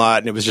drinking a lot,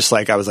 and it was just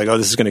I was like, oh,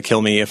 this is going to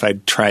kill me if I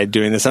tried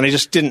doing this. And I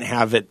just didn't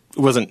have it. It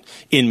wasn't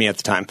in me at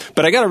the time.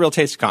 But I got a real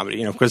taste of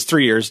comedy, because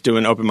 3 years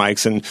doing open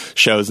mics and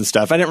shows and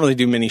stuff. I didn't really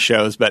do many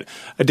shows, but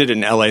I did it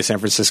in LA, San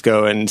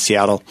Francisco, and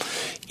Seattle.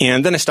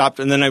 And then I stopped,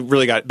 and then I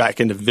really got back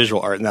into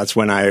visual art. And that's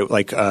when I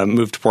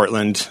moved to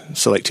Portland.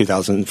 So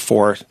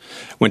 2004,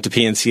 went to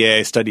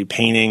PNCA, studied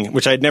painting,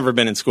 which I'd never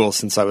been in school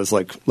since I was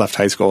left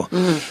high school.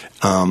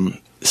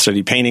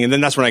 Studied painting. And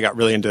then that's when I got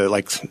really into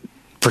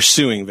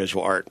pursuing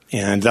visual art,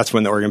 and that's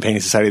when the Oregon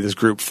Painting Society, this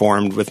group,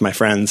 formed with my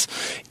friends,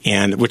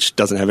 and which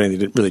doesn't have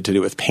anything really to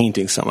do with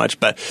painting so much.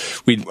 But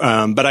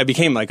but I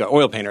became an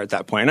oil painter at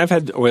that point, and I've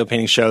had oil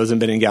painting shows and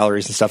been in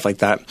galleries and stuff like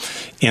that.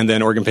 And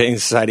then Oregon Painting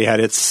Society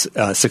had its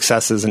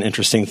successes and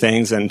interesting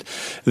things, and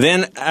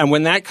then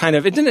when that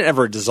it didn't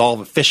ever dissolve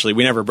officially.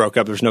 We never broke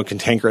up. There was no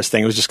cantankerous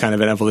thing. It was just kind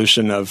of an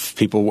evolution of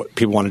what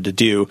people wanted to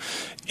do.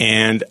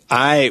 And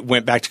I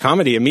went back to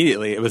comedy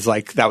immediately. It was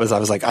I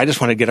was like, I just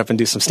want to get up and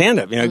do some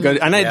stand-up,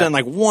 And I had done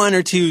 1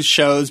 or 2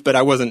 shows, but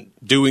I wasn't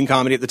doing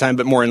comedy at the time,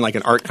 but more in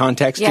an art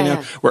context,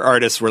 where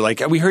artists were like,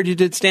 we heard you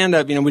did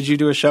stand-up, would you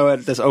do a show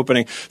at this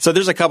opening? So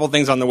there's a couple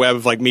things on the web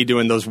of me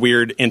doing those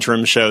weird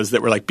interim shows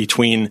that were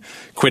between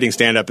quitting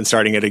stand-up and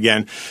starting it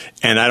again.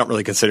 And I don't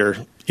really consider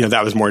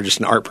that was more just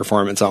an art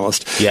performance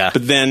almost. Yeah.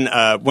 But then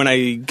when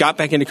I got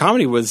back into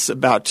comedy was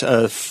about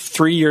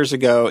 3 years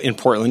ago in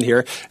Portland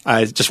here.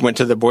 I just went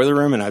to the Boiler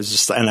Room, and I was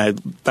just and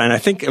I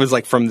think it was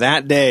like from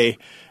that day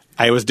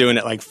I was doing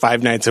it like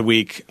 5 nights a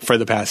week for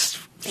the next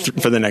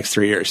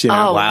 3 years. Oh,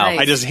 wow. nice.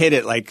 I just hit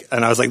it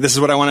and I was like, this is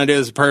what I want to do.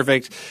 This is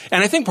perfect.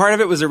 And I think part of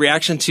it was a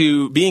reaction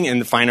to being in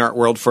the fine art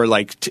world for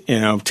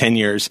 10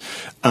 years,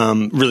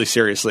 really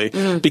seriously,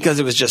 because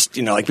it was just,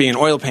 like being an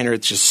oil painter,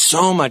 it's just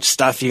so much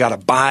stuff you got to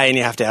buy, and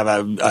you have to have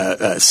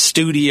a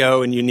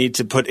studio, and you need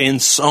to put in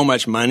so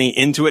much money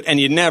into it, and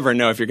you never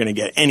know if you're going to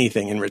get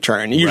anything in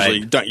return. Usually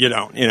you don't.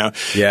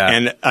 Yeah.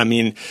 And I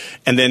mean,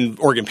 and then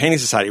Oregon Painting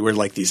Society were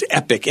like these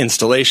epic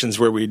installations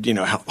where we'd,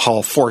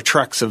 haul 4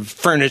 trucks of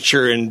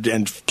furniture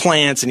and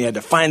plants, and you had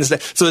to find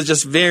stuff. So it's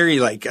just very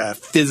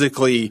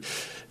physically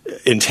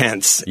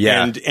intense.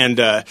 Yeah. And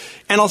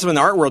also in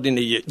the art world,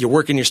 you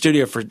work in your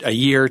studio for a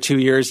year, 2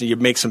 years, and you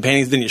make some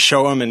paintings, then you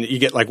show them, and you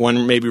get like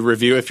one maybe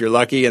review if you're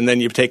lucky, and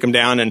then you take them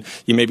down and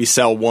you maybe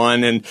sell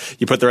one, and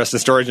you put the rest in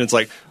storage, and it's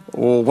like,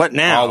 well, what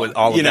now?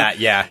 All of that,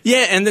 yeah.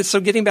 Yeah, and so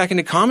getting back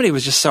into comedy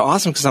was just so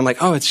awesome, because I'm like,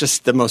 it's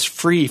just the most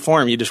free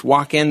form. You just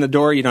walk in the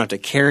door, you don't have to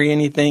carry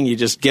anything, you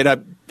just get up,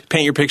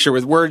 paint your picture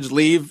with words,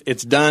 leave,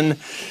 it's done.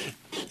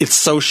 It's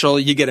social.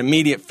 You get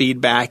immediate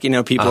feedback.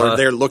 People are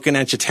there looking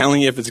at you,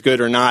 telling you if it's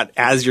good or not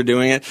as you're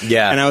doing it.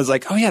 Yeah. And I was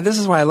like, this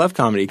is why I love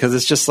comedy, because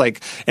it's just and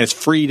it's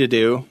free to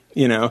do.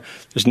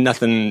 There's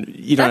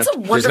nothing. That's a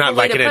wonderful There's not way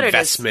like to an put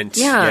investment.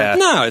 It. Yeah.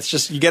 No, it's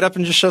just you get up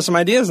and just show some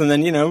ideas, and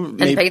then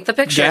maybe paint the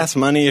picture. Gas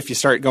money if you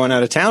start going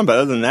out of town. But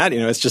other than that,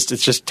 it's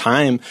just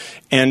time,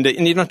 and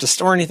you don't have to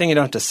store anything. You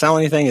don't have to sell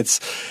anything.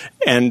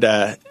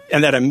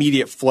 And that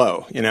immediate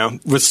flow,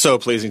 was so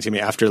pleasing to me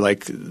after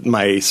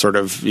my sort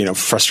of,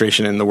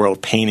 frustration in the world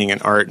of painting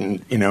and art,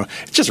 and,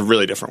 it's just a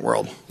really different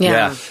world.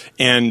 Yeah.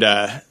 And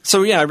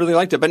so, I really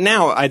liked it. But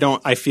now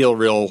I feel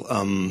real,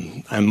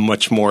 I'm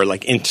much more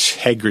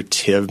integrative,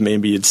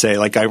 maybe you'd say.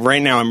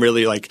 Right now I'm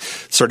really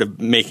sort of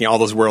making all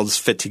those worlds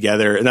fit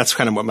together. And that's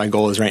kind of what my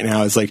goal is right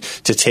now, is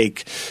to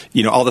take,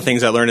 all the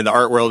things I learned in the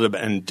art world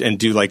and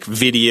do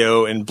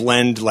video and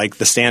blend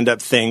the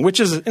stand-up thing, which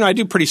is, I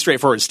do pretty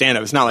straightforward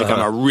stand-up. It's not like I'm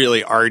a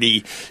really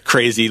arty,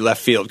 crazy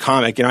left field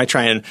comic. I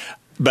try and,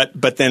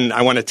 but then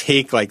I want to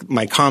take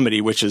my comedy,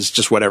 which is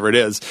just whatever it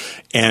is,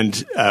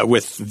 and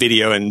with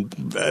video and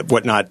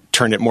whatnot,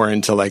 turn it more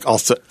into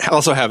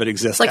also have it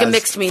exist like as a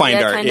mixed media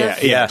fine art, kind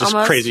of? yeah, just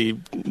almost? crazy,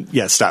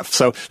 stuff.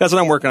 So that's what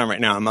I'm working on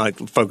right now. I'm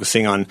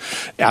focusing on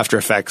After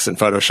Effects and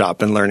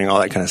Photoshop and learning all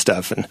that kind of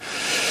stuff and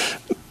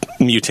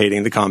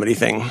mutating the comedy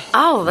thing.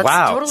 Oh, that's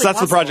Wow. totally So that's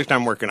the possible. project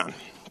I'm working on.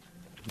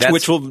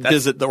 Which will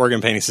visit the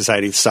Oregon Painting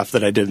Society stuff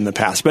that I did in the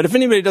past. But if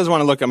anybody does want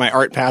to look at my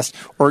art past,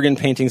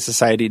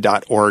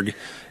 OregonPaintingSociety.org.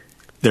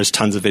 There's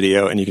tons of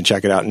video, and you can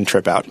check it out and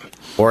trip out.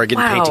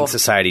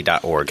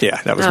 OregonPaintingSociety.org.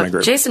 Yeah, that was my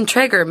group. Jason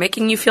Traeger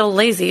making you feel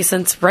lazy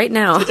since right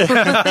now. Jesus.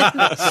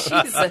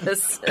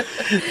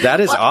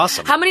 That is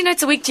awesome. How many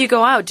nights a week do you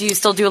go out? Do you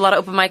still do a lot of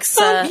open mics?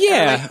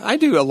 I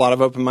do a lot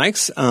of open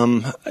mics.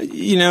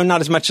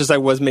 Not as much as I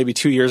was maybe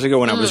 2 years ago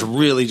when I was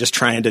really just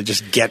trying to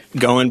just get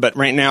going. But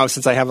right now,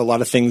 since I have a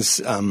lot of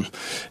things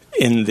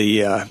in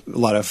the a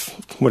lot of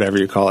whatever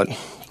you call it,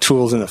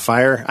 tools in the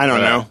fire. I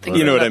don't know.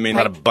 You know what I mean? A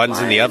lot of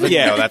buns in the oven?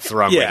 Yeah. No, that's the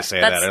wrong way to say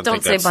that. I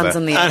Don't say buns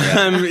in the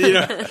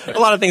oven. A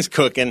lot of things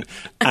cooking.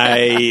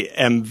 I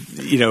am,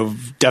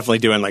 definitely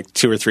doing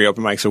 2 or 3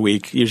 open mics a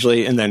week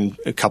usually, and then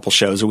a couple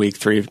shows a week,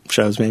 3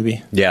 shows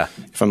maybe. Yeah.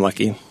 If I'm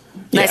lucky.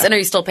 Nice. Yeah. And are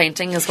you still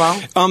painting as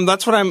well?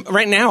 That's what I'm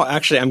right now.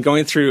 Actually, I'm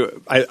going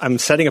through. I'm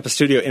setting up a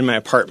studio in my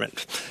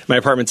apartment. My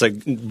apartment's a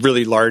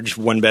really large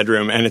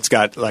 1-bedroom, and it's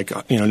got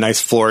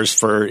nice floors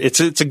for. It's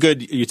a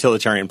good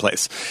utilitarian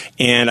place.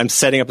 And I'm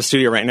setting up a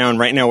studio right now. And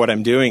right now, what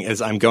I'm doing is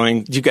I'm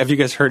going. Have you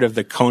guys heard of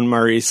the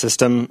KonMari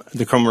system,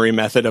 the KonMari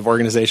method of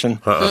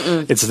organization?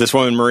 It's this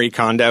woman Marie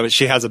Kondo.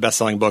 She has a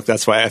best-selling book.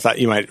 That's why I thought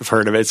you might have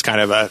heard of it. It's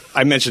kind of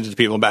I mentioned it to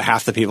people. About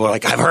half the people are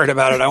like, I've heard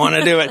about it. I want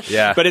to do it.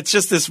 Yeah. But it's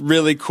just this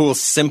really cool,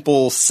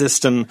 simple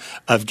system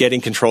of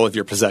getting control of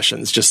your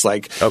possessions. Just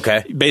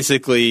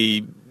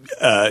basically,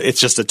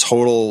 it's just a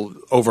total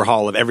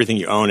overhaul of everything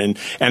you own. And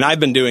I've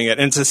been doing it.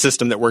 And it's a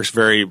system that works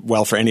very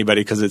well for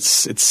anybody because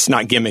it's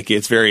not gimmicky.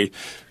 It's very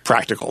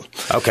practical.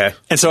 Okay.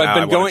 And so I've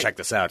been I going want to check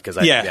this out because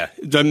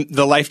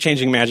the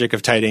life-changing magic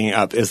of tidying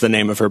up is the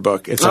name of her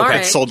book. It's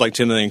sold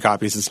 2 million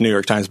copies. It's a New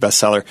York Times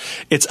bestseller.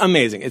 It's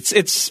amazing.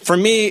 It's for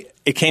me.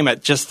 It came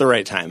at just the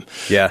right time.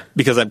 Yeah.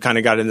 Because I've kind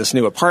of got in this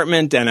new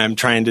apartment and I'm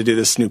trying to do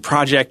this new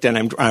project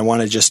and I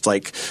want to just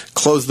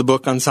close the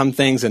book on some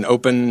things and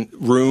open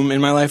room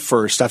in my life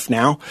for stuff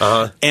now.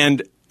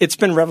 And it's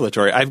been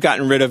revelatory. I've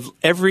gotten rid of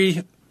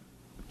every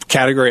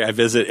category I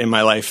visit in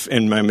my life,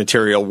 in my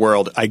material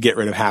world. I get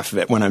rid of half of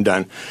it when I'm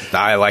done.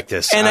 I like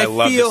this. And I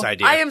love this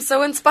idea. I am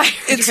so inspired.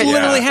 It's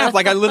literally half.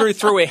 I literally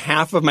throw away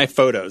half of my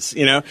photos,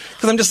 because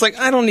I'm just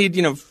I don't need,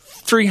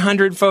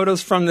 300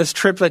 photos from this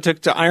trip I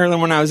took to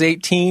Ireland when I was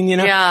 18,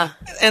 Yeah.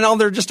 and all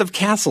they're just of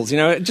castles,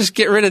 just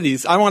get rid of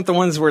these. I want the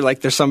ones where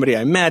like there's somebody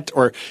I met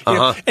or,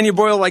 and you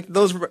boil like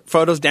those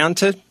photos down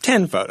to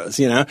 10 photos,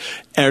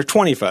 or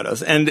 20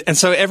 photos. And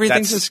so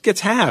everything just gets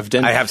halved.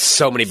 And I have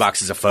so many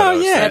boxes of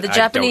photos. Oh, yeah. The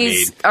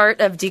Japanese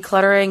art of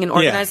decluttering and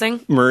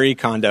organizing. Marie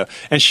Kondo.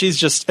 And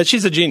she's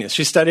a genius.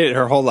 She studied it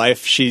her whole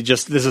life.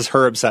 This is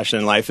her obsession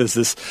in life is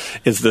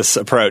this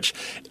approach.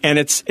 And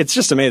it's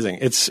just amazing.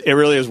 It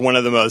really is one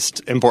of the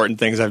most important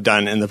things I've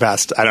done in the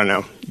past, I don't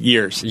know,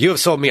 years. You have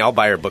sold me. I'll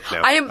buy her book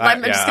now.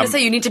 I'm just going to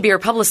say you need to be her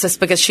publicist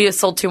because she has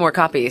sold 2 more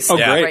copies. Oh,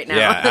 great. Right now.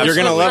 Yeah, You're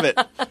going to love it.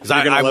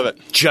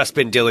 I've just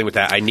been dealing with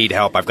that. I need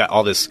help. I've got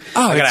all this.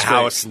 I got a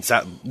house. And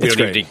we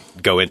don't need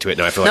to go into it.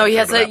 No, I feel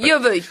like you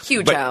have a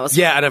huge house.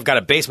 Yeah, and I've got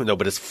a basement, though,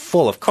 but it's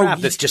full of crap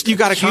that's just you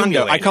got a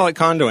condo. I call it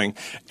condoing.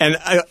 And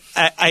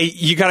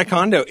you got a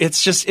condo.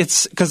 It's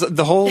because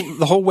the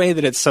whole way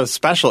that it's so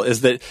special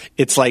is that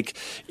it's like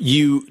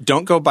you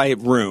don't go by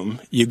room,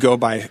 you go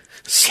by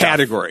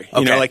category.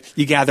 Okay. Like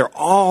you gather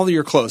all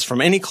your clothes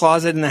from any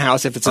closet in the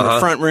house. If it's in the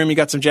front room, you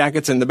got some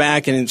jackets in the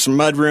back and in some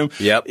mud room.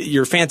 Yep.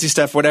 Your fancy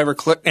stuff, whatever,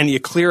 and you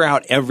clear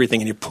out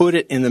everything and you put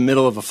it in the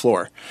middle of a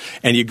floor.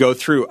 And you go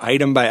through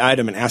item by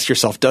item and ask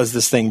yourself, does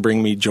this thing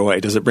bring me joy?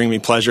 Does it bring me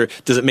pleasure?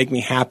 Does it make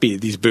me happy,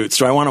 these boots?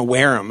 Do I want to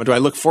wear them? Or do I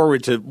look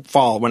forward to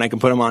fall when I can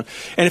put them on?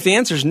 And if the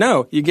answer is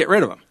no, you get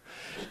rid of them.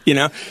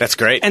 That's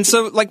great. And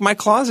so, like my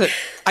closet,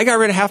 I got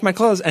rid of half my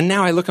clothes, and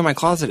now I look at my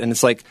closet, and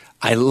it's like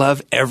I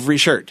love every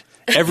shirt.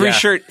 Every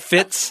shirt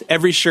fits.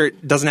 Every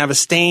shirt doesn't have a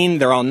stain.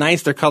 They're all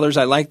nice. They're colors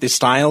I like. They're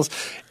styles.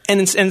 And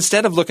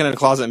instead of looking at a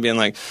closet and being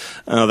like,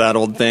 oh, that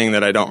old thing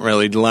that I don't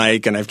really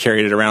like, and I've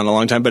carried it around a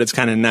long time, but it's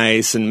kind of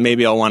nice, and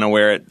maybe I'll want to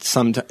wear it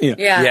sometime.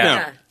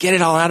 No, get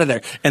it all out of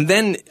there, and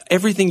then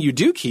everything you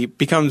do keep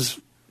becomes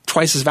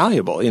twice as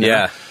valuable.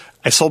 Yeah.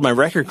 I sold my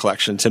record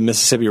collection to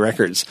Mississippi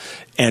Records,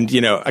 and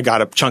I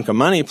got a chunk of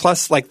money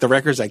plus like the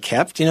records I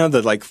kept.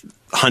 The like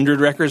 100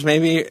 records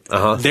maybe.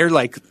 They're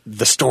like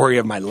the story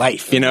of my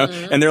life, and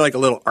they're like a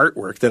little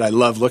artwork that I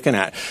love looking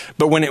at.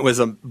 But when it was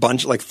a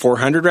bunch like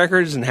 400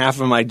 records and half of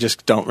them I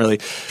just don't really.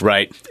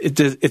 Right.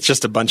 It's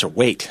just a bunch of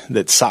weight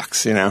that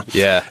sucks,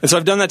 Yeah. And so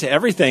I've done that to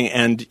everything,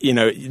 and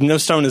no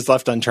stone is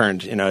left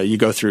unturned. You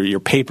go through your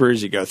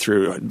papers, you go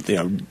through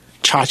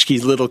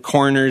tchotchkes, little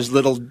corners,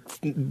 little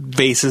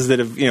vases that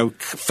have,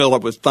 filled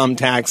up with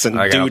thumbtacks and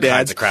doodads. All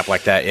kinds of crap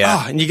like that,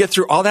 yeah. Oh, and you get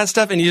through all that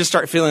stuff and you just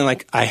start feeling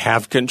like I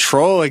have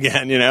control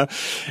again,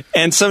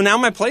 And so now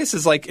my place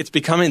is like, it's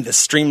becoming this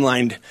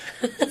streamlined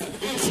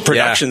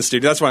production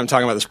studio. That's why I'm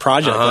talking about this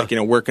project,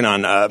 working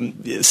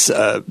on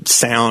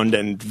sound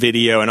and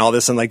video and all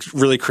this and like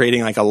really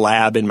creating like a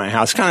lab in my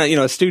house, kind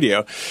of, a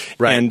studio.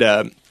 Right.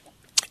 And,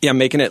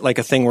 making it like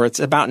a thing where it's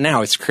about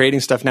now. It's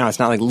creating stuff now. It's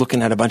not like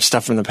looking at a bunch of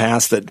stuff from the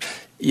past that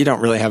you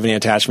don't really have any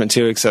attachment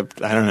to,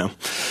 except, I don't know.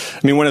 I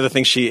mean, one of the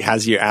things she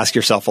has you ask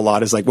yourself a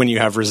lot is like when you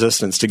have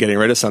resistance to getting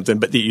rid of something,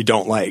 but that you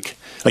don't like.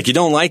 Like you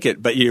don't like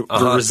it, but you're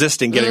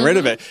resisting getting rid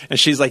of it. And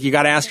she's like, you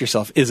got to ask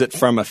yourself, is it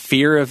from a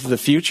fear of the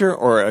future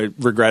or a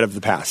regret of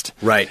the past?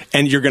 Right.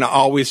 And you're going to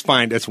always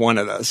find it's one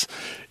of those.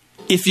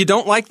 If you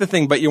don't like the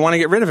thing, but you want to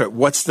get rid of it,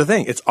 what's the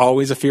thing? It's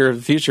always a fear of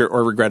the future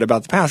or regret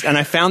about the past. And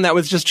I found that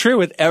was just true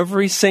with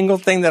every single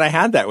thing that I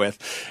had that with.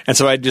 And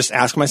so I just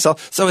ask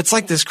myself, so it's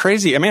like this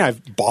crazy,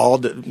 I've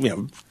bawled,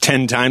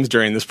 10 times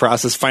during this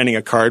process, finding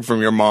a card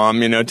from your mom,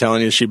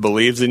 telling you she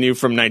believes in you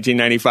from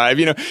 1995.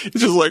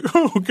 It's just like,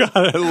 oh God,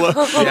 I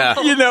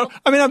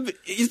love,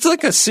 it's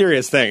like a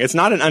serious thing. It's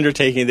not an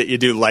undertaking that you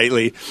do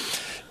lightly.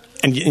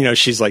 And,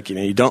 she's like,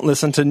 you don't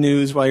listen to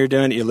news while you're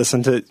doing it. You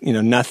listen to,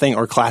 nothing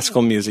or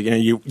classical music.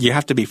 You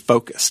have to be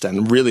focused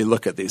and really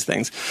look at these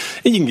things.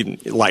 And you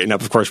can lighten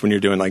up, of course, when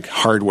you're doing like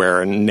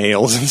hardware and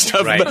nails and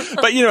stuff. Right.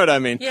 But you know what I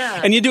mean? Yeah.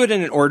 And you do it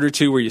in an order,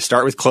 too, where you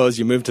start with clothes,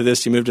 you move to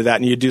this, you move to that,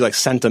 and you do like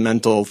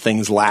sentimental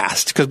things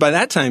last. Because by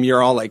that time,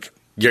 you're all like...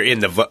 You're in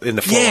the flow of it.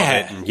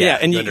 And,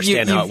 and you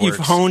understand how it works. You've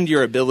honed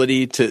your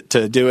ability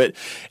to do it.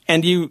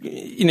 And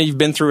you've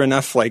been through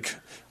enough like...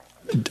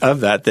 of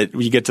that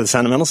you get to the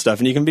sentimental stuff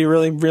and you can be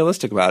really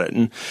realistic about it,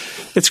 and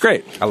it's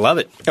great. I love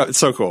it. Oh, it's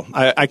so cool.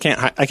 I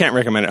can't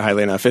recommend it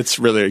highly enough. It's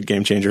really a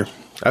game changer.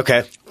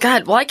 Okay.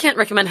 God, well, I can't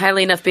recommend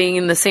highly enough being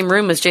in the same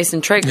room as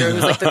Jason Traeger,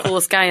 who's like the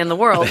coolest guy in the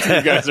world.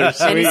 You guys are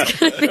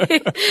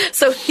sweet.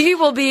 So he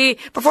will be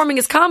performing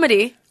his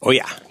comedy. Oh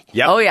yeah.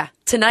 Yep. Oh yeah,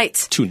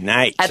 tonight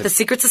at the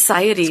Secret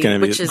Society. It's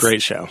going to be a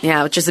great show.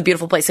 Yeah, which is a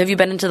beautiful place. Have you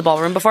been into the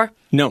ballroom before?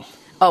 No.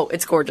 Oh,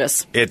 it's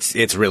gorgeous.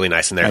 It's really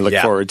nice in there. I look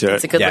forward to it.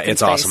 It's a good looking it's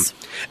space. awesome.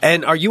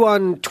 And are you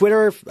on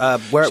Twitter?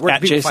 Where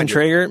at Jason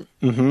Traeger?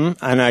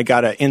 Mm-hmm. And I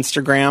got an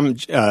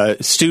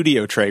Instagram,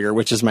 Studio Traeger,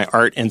 which is my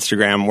art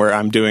Instagram, where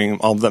I'm doing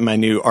all my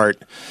new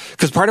art.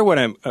 Because part of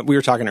what we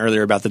were talking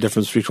earlier about the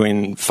difference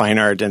between fine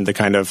art and the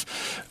kind of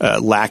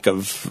lack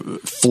of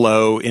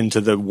flow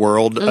into the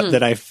world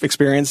that I've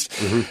experienced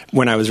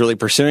when I was really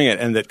pursuing it,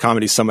 and that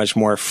comedy's so much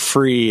more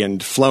free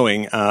and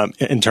flowing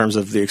in terms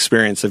of the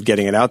experience of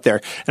getting it out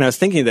there. And I was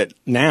thinking that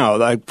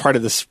now, part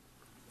of this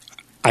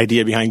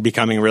idea behind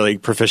becoming really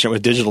proficient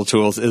with digital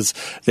tools is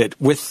that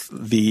with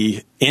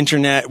the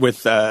internet,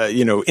 with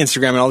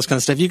Instagram and all this kind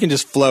of stuff, you can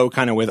just flow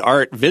kind of with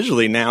art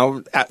visually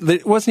now.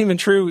 It wasn't even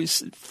true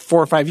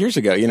 4 or 5 years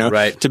ago,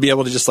 Right. to be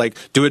able to just like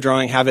do a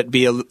drawing, have it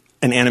be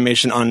an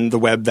animation on the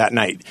web that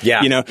night.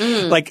 Yeah.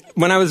 Like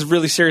when I was a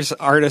really serious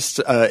artist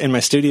in my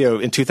studio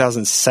in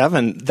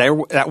 2007,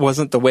 that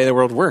wasn't the way the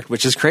world worked,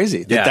 which is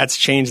crazy. Yeah. That's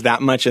changed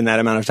that much in that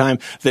amount of time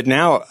that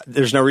now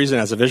there's no reason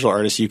as a visual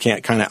artist you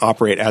can't kind of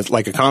operate as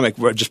like a comic,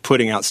 but just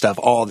putting out stuff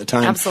all the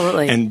time.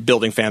 Absolutely. And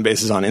building fan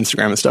bases on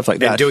Instagram and stuff like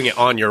that. And doing it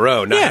on your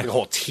own, not having a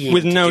whole team.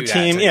 With to no do that.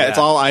 team. It's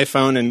all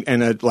iPhone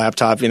and a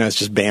laptop. It's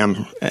just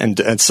bam.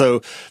 And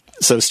so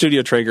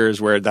Studio Traeger is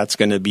where that's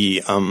going to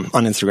be on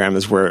Instagram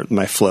is where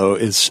my flow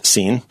is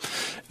seen. And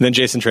then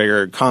Jason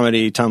Traeger,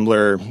 comedy,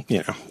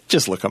 Tumblr,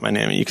 just look up my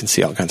name and you can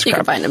see all kinds of You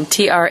crap. can find him,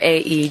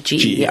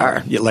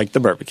 Traeger. You like the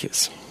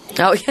barbecues.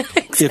 Oh, yeah,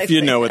 exactly. If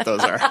you know what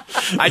those are.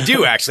 I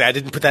do, actually. I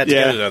didn't put that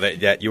together, though,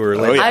 that you were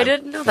related. yeah. I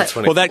didn't know that. That's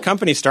funny. Well, that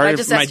company started. I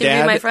just my asked you to be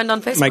dad, my friend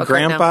on Facebook my right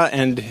grandpa, now.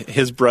 and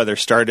his brother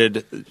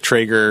started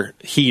Traeger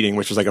Heating,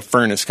 which was like a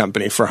furnace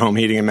company for home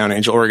heating in Mount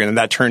Angel, Oregon, and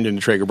that turned into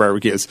Traeger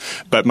barbecues.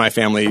 But my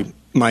family,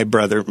 my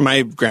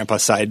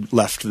grandpa's side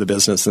left the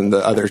business, and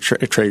the other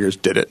Traegers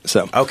did it.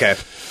 So Okay.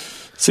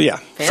 So yeah,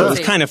 Fancy. so it was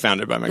kind of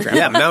founded by my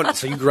grandpa. Yeah,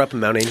 so you grew up in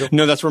Mount Angel?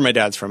 No, that's where my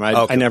dad's from.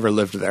 I never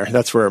lived there.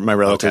 That's where my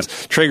relatives.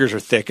 Okay. Traegers are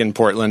thick in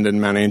Portland and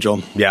Mount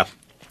Angel. Yeah.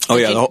 Oh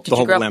yeah, Did the you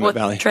whole grow up Willamette with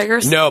Valley.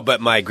 Traegers? No, but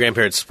my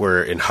grandparents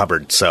were in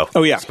Hubbard, so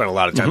spent a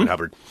lot of time in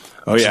Hubbard.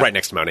 Oh, Which yeah. is right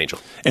next to Mount Angel.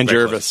 And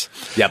Very Jervis.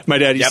 close. Yep. My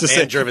dad used to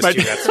say. And Jervis, my,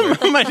 too. That's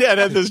my dad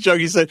had this joke.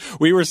 He said,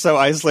 we were so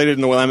isolated in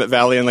the Willamette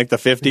Valley in like the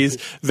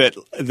 50s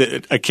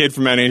that a kid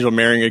from Mount Angel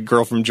marrying a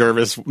girl from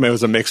Jervis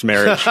was a mixed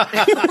marriage. Oh,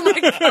 my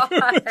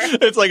God.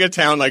 It's like a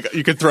town, like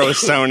you could throw a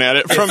stone at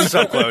it from It's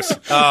so close.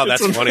 Oh,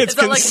 that's funny. Is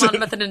that like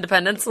Monmouth and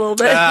Independence a little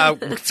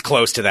bit? It's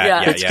close to that.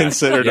 Yeah. Yeah, It's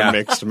considered Yeah. a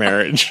mixed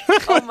marriage.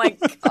 Oh, my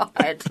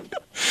God.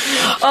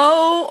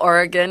 Oh,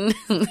 Oregon.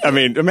 I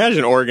mean,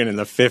 imagine Oregon in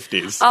the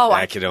 50s. Oh,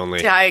 I could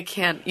only. Yeah, I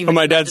can't even. Well,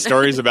 my dad's imagine.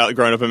 stories about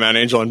growing up in Mount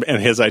Angel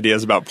and his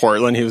ideas about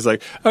Portland, he was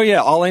like, oh,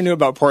 yeah, all I knew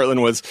about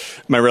Portland was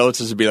my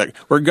relatives would be like,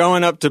 we're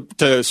going up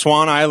to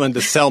Swan Island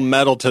to sell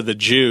metal to the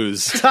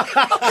Jews.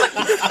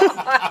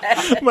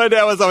 My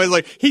dad was always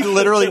like, he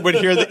literally would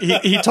hear that.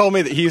 He told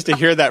me that he used to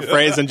hear that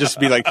phrase and just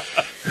be like,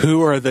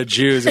 who are the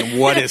Jews and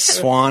what is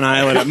Swan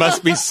Island? It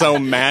must be so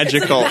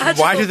magical.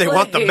 Why do they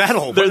want the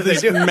metal? What do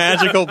There's they these do?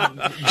 magical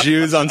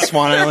Jews on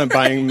Swan Island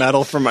buying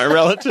metal from my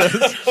relatives.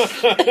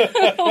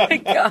 Oh, my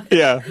God.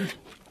 Yeah.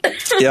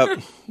 Yep.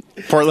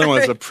 Portland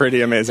was a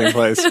pretty amazing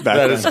place back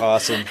That then. is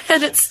awesome.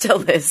 And it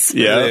still is.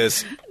 Yeah. It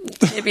is.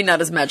 Maybe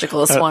not as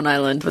magical as Swan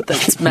Island with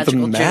its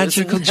magical,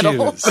 magical Jews.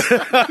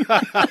 and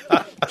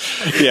metal.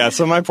 Yeah,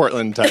 so my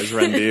Portland ties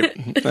run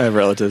deep. I have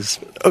relatives.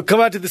 Oh,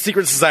 come out to the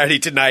Secret Society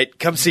tonight.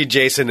 Come see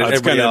Jason and It's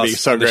everybody going to else be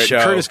so on the great. show.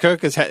 Curtis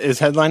Cook is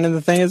headlining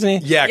the thing, isn't he?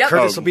 Yeah, Yep.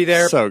 Curtis will be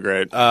there. So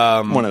great.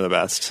 One of the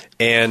best.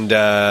 And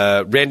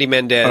Randy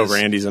Mendez. Oh,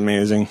 Randy's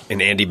amazing.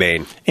 And Andy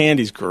Bain.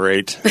 Andy's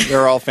great.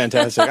 They're all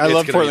fantastic. I It's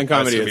love gonna Portland be-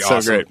 comedy. it's It's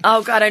gonna so be great.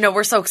 Oh, God, I know.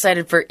 We're so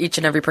excited for each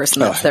and every person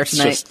that's there It's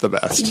tonight. just the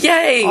best.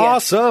 Yay.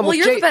 Awesome. Well, Well,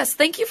 you're Jay- the best.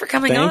 Thank you for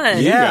coming Thank on.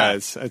 you Yeah.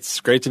 guys. It's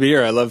great to be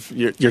here. I love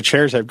your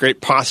chairs have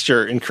great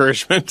posture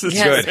encouragement. It's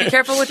Yes, Good. be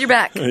careful with your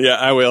back. Yeah,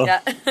 I will.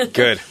 Yeah.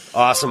 Good.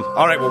 Awesome.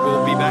 All right, well,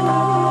 we'll be back.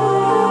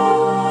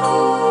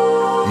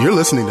 You're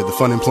listening to the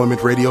Fun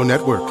Employment Radio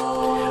Network.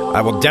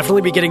 I will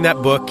definitely be getting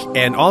that book.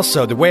 And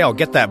also, the way I'll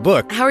get that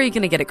book, How are you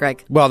going to get it,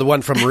 Greg? well, the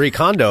one from Marie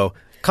Kondo,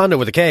 Kondo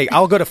with a K,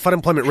 I'll go to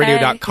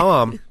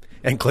funemploymentradio.com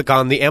and click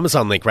on the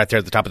Amazon link right there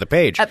at the top of the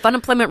page. At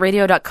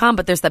funemploymentradio.com,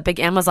 but there's that big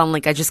Amazon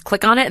link. I just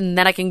click on it, and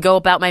then I can go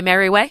about my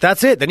merry way.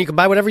 That's it. Then you can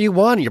buy whatever you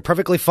want. You're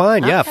perfectly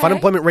fine. Yeah, Okay.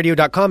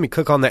 funemploymentradio.com. You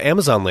click on the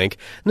Amazon link,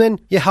 and then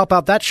you help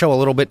out that show a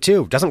little bit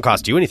too. Doesn't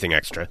cost you anything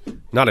extra.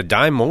 Not a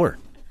dime more.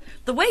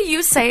 The way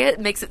you say it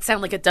makes it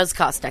sound like it does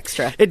cost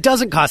extra. It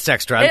doesn't cost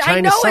extra. I'm I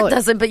trying know to sell it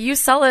doesn't, but you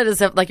sell it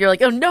as if like you're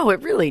like, oh no,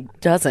 it really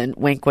doesn't.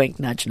 Wink, wink,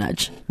 nudge,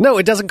 nudge. No,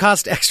 it doesn't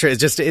cost extra.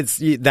 It's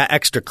that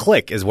extra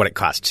click is what it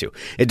costs you.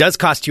 It does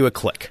cost you a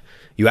click.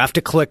 You have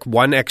to click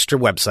one extra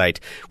website,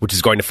 which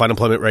is going to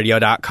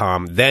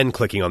funemploymentradio.com, then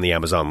clicking on the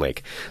Amazon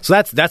link. So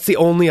that's the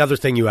only other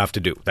thing you have to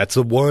do. That's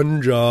the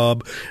one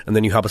job, and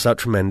then you help us out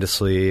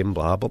tremendously, and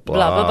blah, blah, blah.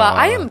 Blah, blah, blah.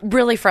 I am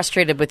really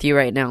frustrated with you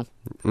right now.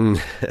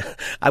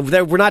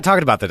 We're not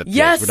talking about that today.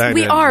 Yes, We're not-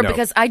 we are, no.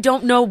 because I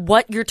don't know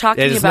what you're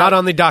talking It is about. not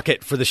on the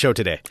docket for the show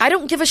today. I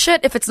don't give a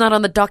shit if it's not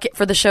on the docket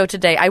for the show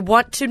today. I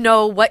want to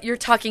know what you're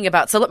talking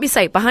about. So let me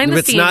say, behind the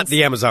It's scenes... not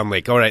the Amazon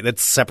link. All right,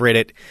 let's separate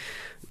it.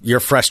 You're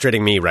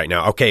frustrating me right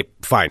now. Okay,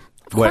 fine.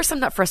 Of course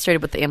I'm not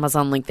frustrated with the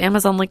Amazon link. The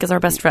Amazon link is our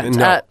best friend.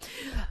 No.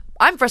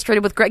 I'm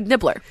frustrated with Greg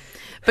Nibbler.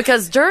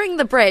 Because during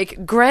the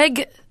break,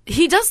 Greg...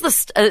 He does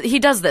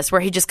this where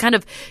he just kind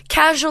of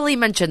casually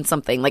mentions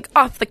something, like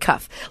off the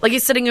cuff. Like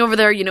he's sitting over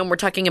there, and we're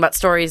talking about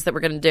stories that we're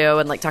going to do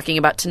and like talking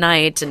about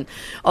tonight and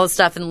all this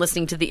stuff and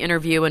listening to the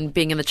interview and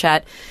being in the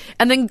chat.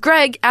 And then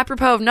Greg,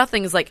 apropos of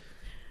nothing, is like,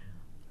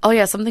 oh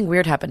yeah, something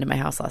weird happened in my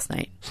house last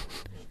night.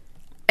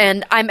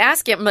 And I'm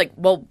asking him, I'm like,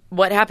 well,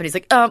 what happened? He's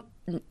like,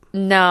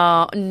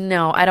 no,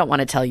 I don't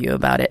want to tell you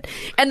about it.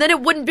 And then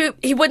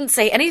he wouldn't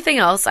say anything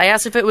else. I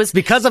asked if it was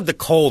because of the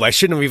cold. I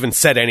shouldn't have even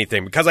said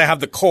anything. Because I have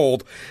the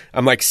cold,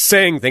 I'm like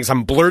saying things.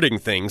 I'm blurting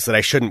things that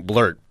I shouldn't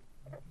blurt.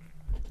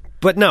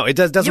 But no, it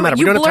doesn't matter.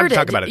 We don't have time to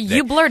talk about it today.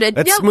 You blurted.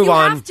 Let's move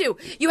on.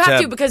 You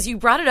have to because you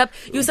brought it up.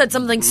 You said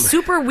something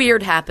super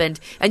weird happened,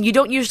 and you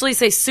don't usually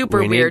say super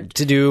weird. We need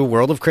to do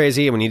World of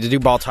Crazy, and we need to do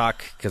ball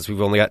talk because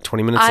we've only got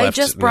 20 minutes left. I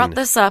just brought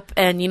this up,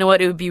 and you know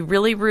what? It would be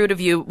really rude of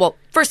you. Well,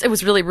 first, it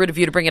was really rude of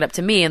you to bring it up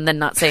to me and then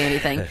not say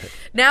anything.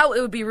 Now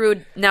it would be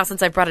rude, now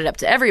since I brought it up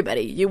to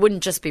everybody. You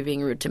wouldn't just be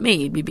being rude to me.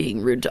 You'd be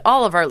being rude to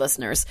all of our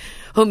listeners,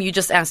 whom you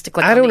just asked to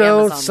click on the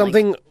Amazon link.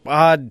 Something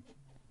odd.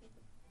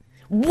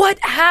 What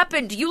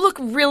happened? You look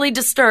really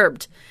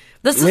disturbed.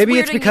 This is Maybe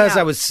it's weirding because me out.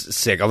 I was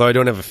sick, although I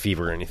don't have a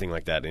fever or anything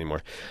like that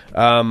anymore.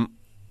 I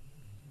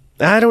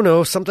don't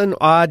know. Something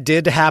odd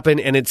did happen,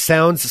 and it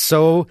sounds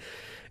so...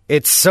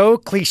 It's so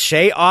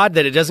cliche odd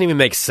that it doesn't even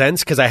make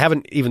sense because I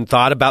haven't even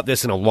thought about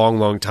this in a long,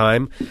 long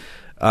time.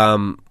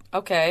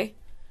 Okay.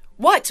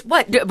 What?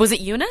 Was it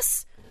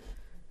Eunice?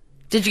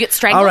 Did you get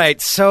strangled? All right.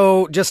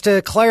 So just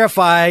to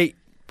clarify...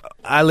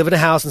 I live in a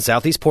house in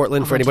Southeast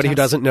Portland. For anybody who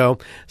doesn't know,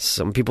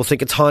 some people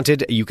think it's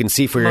haunted. You can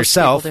see for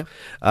yourself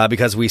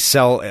because we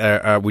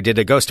did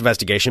a ghost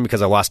investigation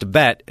because I lost a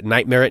bet.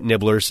 Nightmare at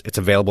Nibblers. It's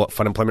available at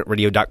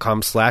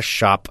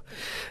funemploymentradio.com/shop.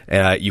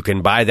 You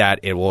can buy that.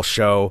 It will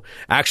show.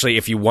 Actually,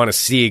 if you want to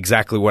see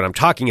exactly what I'm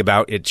talking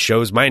about, it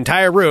shows my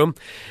entire room.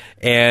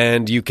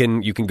 And you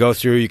can go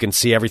through. You can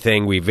see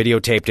everything. We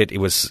videotaped it. It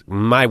was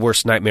my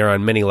worst nightmare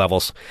on many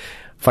levels.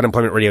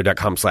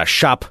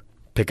 funemploymentradio.com/shop.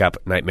 Pick up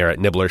Nightmare at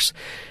Nibblers.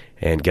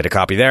 And get a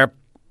copy there.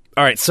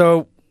 All right,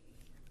 so...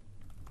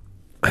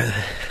 all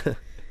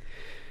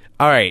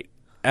right.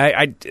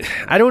 I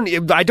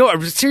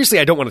don't... Seriously,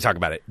 I don't want to talk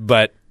about it,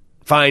 but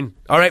fine.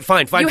 All right,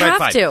 fine. You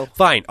have to.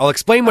 Fine, I'll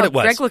explain what it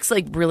was. Greg looks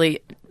like really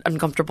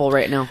uncomfortable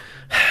right now.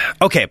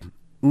 Okay,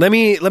 let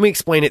me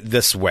explain it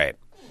this way.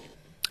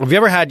 Have you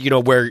ever had,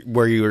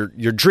 where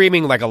you're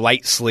dreaming like a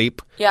light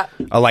sleep? Yeah.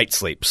 A light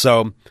sleep.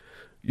 So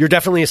you're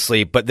definitely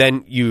asleep, but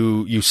then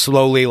you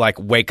slowly like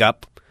wake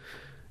up.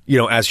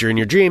 As you're in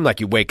your dream,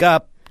 like you wake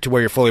up to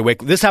where you're fully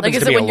awake. This happens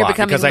to me a lot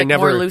because I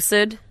never more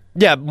lucid.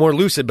 Yeah, more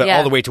lucid, but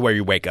all the way to where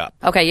you wake up.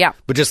 Okay, yeah.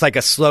 But just like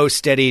a slow,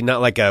 steady,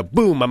 not like a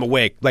boom, I'm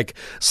awake. Like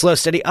slow,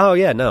 steady. Oh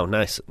yeah, no,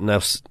 nice. No,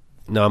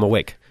 I'm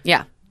awake.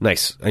 Yeah,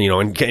 nice. And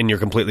you're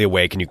completely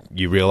awake, and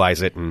you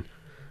realize it, and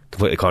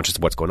completely conscious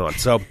of what's going on.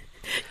 So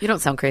you don't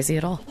sound crazy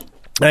at all.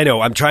 I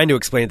know. I'm trying to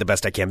explain it the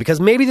best I can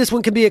because maybe this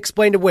one can be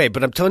explained away.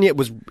 But I'm telling you, it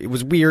was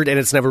weird, and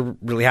it's never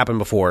really happened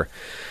before.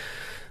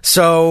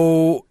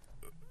 So.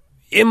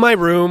 In my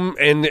room,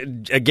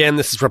 and again,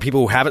 this is for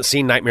people who haven't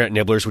seen Nightmare at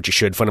Nibblers, which you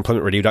should,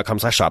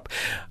 funemploymentradio.com/shop.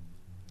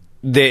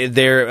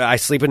 I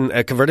sleep in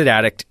a converted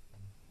attic,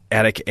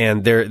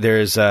 and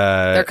there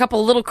are a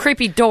couple little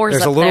creepy doors.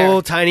 There's up a little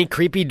there. tiny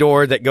creepy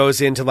door that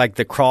goes into like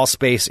the crawl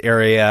space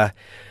area,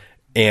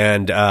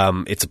 and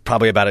it's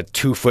probably about a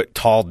 2-foot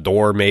tall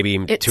door, maybe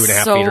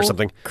 2.5 feet or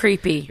something.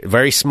 Creepy,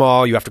 very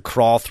small. You have to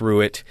crawl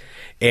through it,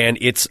 and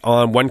it's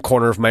on one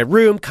corner of my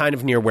room, kind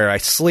of near where I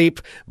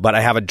sleep. But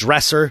I have a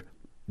dresser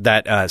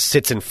that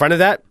sits in front of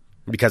that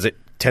because it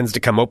tends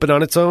to come open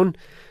on its own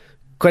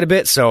quite a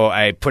bit. So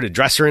I put a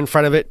dresser in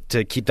front of it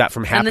to keep that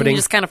from happening. And then you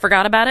just kind of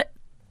forgot about it?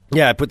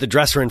 Yeah, I put the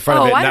dresser in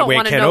front of it, and that way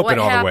it can't open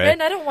all the way. I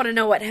don't want to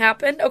know what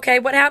happened. Okay,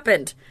 what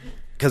happened?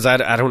 Because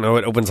I don't know,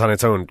 it opens on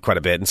its own quite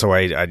a bit, and so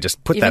I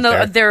just put that there.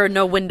 Even though there are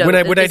no windows.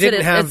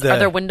 Are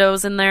there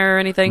windows in there or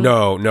anything?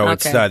 No, okay.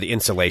 It's the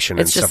insulation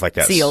and stuff like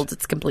that. It's sealed.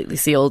 It's completely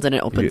sealed, and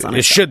it opens on its own.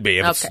 It should be.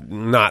 If it's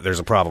not, there's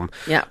a problem.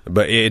 Yeah.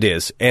 But it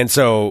is. And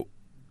so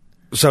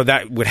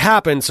that would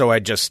happen, so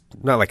I'd just,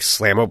 not like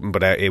slam open,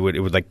 but it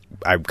would like,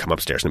 I'd come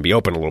upstairs and be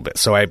open a little bit.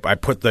 So I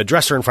put the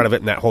dresser in front of it,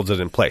 and that holds it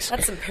in place.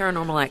 That's some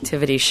paranormal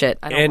activity shit.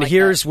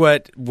 Here's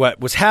what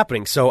was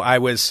happening. So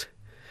I'm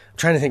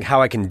trying to think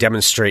how I can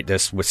demonstrate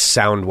this with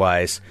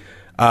sound-wise.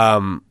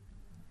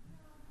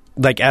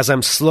 Like, as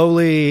I'm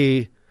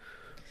slowly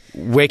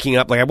waking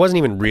up, like I wasn't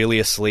even really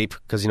asleep,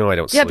 because I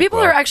don't sleep Yeah, people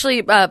well. are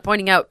actually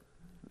pointing out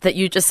that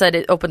you just said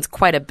it opens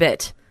quite a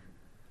bit.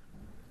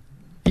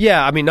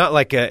 Yeah, I mean, not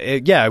like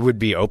it would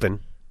be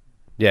open.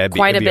 Yeah, it'd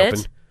quite be a bit?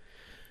 open.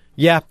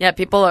 Yeah. Yeah,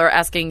 people are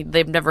asking,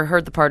 they've never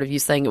heard the part of you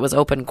saying it was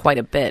open quite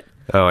a bit.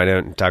 Oh, I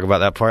don't talk about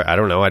that part? I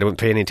don't know. I don't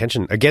pay any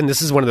attention. Again,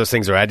 this is one of those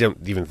things where I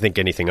don't even think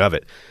anything of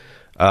it.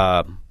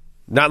 Not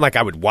like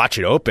I would watch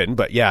it open,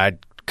 but yeah, I'd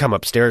come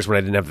upstairs when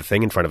I didn't have the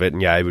thing in front of it,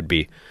 and yeah, it would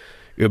be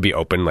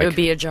open. Like, it would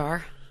be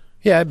ajar?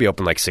 Yeah, it'd be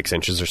open like 6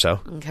 inches or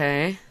so.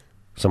 Okay.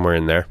 Somewhere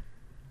in there.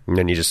 And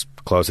then you just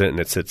close it, and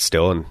it sits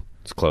still, and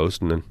it's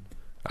closed, and then...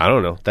 I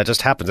don't know. That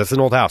just happens. That's an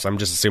old house. I'm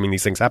just assuming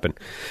these things happen.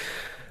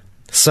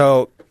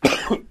 So,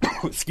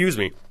 excuse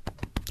me.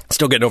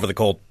 Still getting over the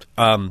cold.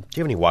 Do you have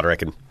any water I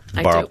can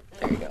borrow? I do.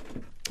 There you go.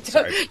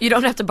 Sorry. You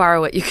don't have to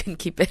borrow it. You can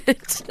keep it.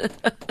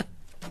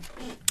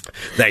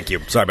 Thank you.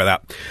 Sorry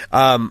about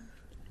that.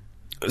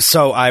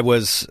 So I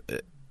was...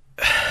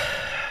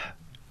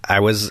 I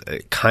was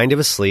kind of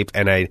asleep,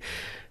 and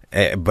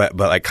but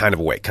like kind of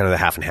awake, kind of the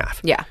half and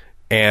half. Yeah.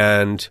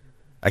 And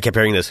I kept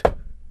hearing this.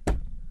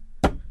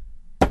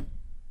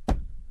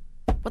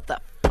 What the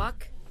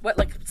fuck? What,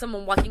 like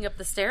someone walking up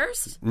the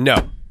stairs?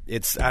 No,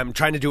 I'm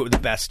trying to do it with the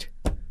best.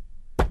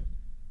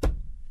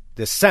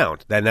 This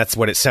sound, and that's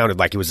what it sounded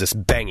like. It was this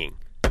banging.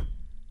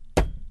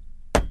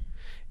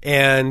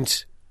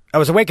 And I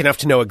was awake enough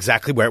to know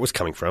exactly where it was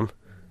coming from.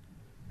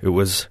 It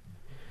was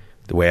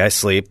the way I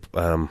sleep.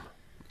 It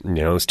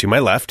was to my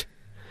left.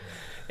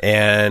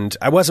 And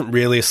I wasn't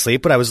really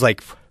asleep, but I was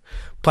like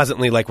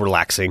pleasantly like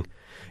relaxing,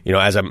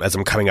 as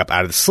I'm coming up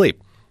out of the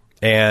sleep.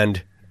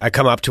 And I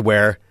come up to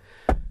where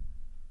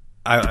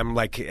I'm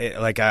like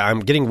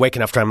I'm getting awake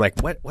enough to I'm like,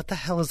 what the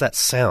hell is that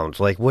sound?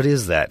 Like, what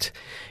is that?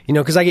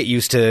 Because I get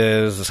used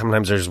to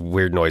sometimes there's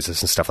weird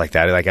noises and stuff like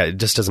that. Like, it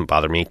just doesn't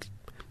bother me.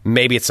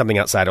 Maybe it's something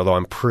outside, although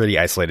I'm pretty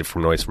isolated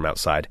from noise from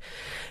outside.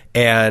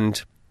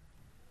 And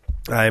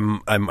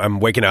I'm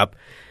waking up,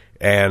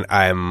 and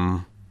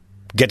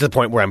get to the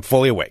point where I'm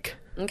fully awake.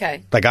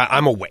 Okay. Like,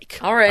 I'm awake.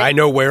 All right. I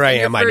know where I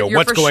am. I know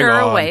what's going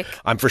on. Awake.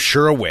 I'm for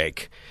sure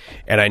awake,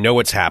 and I know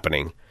what's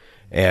happening.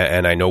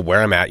 And I know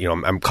where I'm at.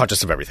 I'm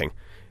conscious of everything.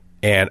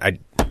 And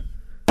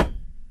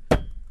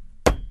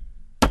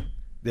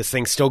this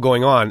thing's still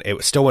going on.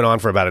 It still went on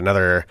for about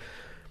another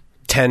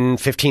 10,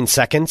 15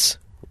 seconds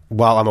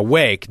while I'm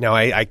awake. Now,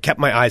 I kept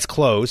my eyes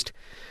closed,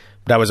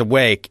 but I was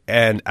awake.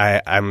 And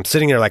I'm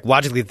sitting there, like,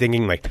 logically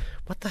thinking, like,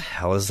 what the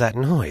hell is that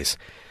noise?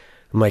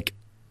 I'm like,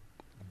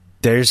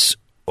 there's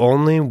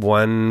only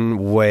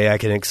one way I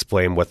can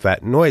explain what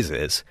that noise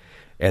is.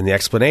 And the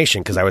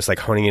explanation, because I was like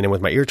honing it in with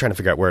my ear, trying to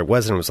figure out where it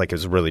was, and it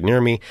was really near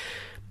me.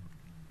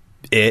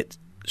 It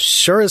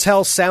sure as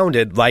hell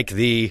sounded like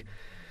the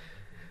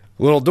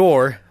little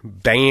door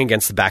banging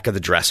against the back of the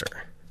dresser.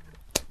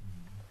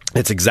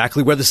 It's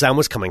exactly where the sound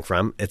was coming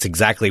from. It's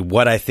exactly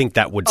what I think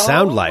that would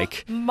sound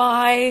like.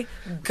 My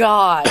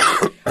God.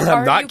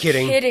 I'm not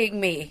kidding. Are you kidding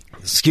me?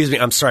 Excuse me.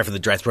 I'm sorry for the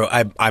dry throat.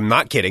 I'm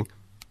not kidding.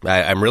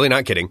 I'm really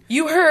not kidding.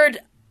 You heard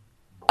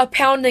a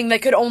pounding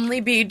that could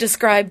only be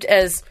described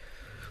as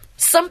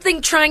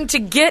something trying to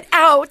get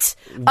out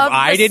of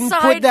I didn't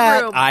put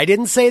that. room. I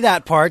didn't say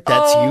that part.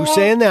 That's you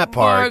saying that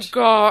part. My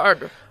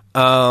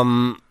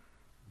God.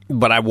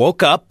 But I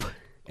woke up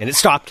and it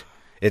stopped.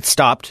 It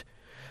stopped.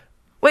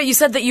 Wait, you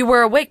said that you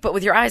were awake, but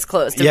with your eyes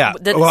closed. Did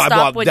it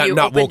stop when you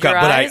not opened woke your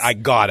up, eyes? but I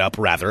got up.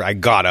 Rather, I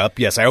got up.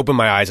 Yes, I opened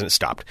my eyes and it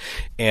stopped.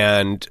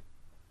 And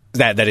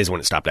that is when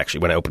it stopped.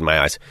 Actually, when I opened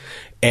my eyes,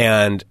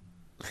 and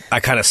I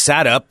kind of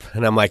sat up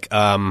and I'm like,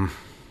 And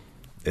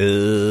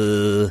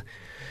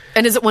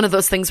is it one of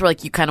those things where,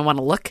 like, you kind of want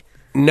to look?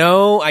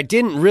 No, I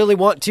didn't really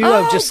want to.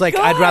 I'm just like,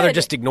 I'd rather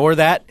just ignore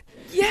that.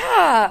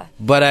 Yeah.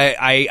 But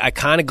I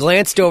kind of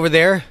glanced over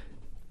there,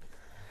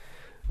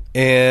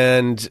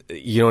 and,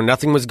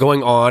 nothing was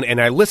going on.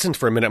 And I listened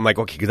for a minute. I'm like,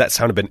 okay, could that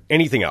sound have been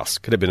anything else?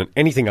 Could have been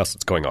anything else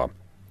that's going on.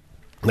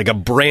 Like a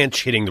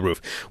branch hitting the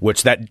roof,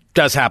 which that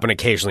does happen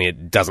occasionally.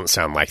 It doesn't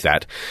sound like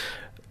that.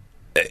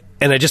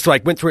 And I just,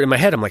 like, went through it in my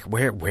head. I'm like,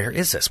 where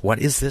is this? What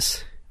is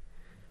this?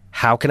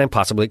 How can I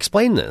possibly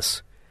explain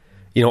this?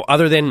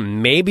 Other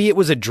than maybe it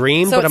was a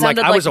dream, So but I'm like,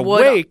 I was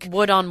awake.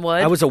 Wood on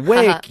wood? I was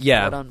awake,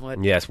 yeah. Wood on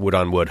wood. Yes, wood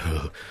on wood.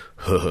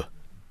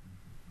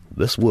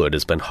 This wood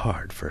has been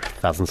hard for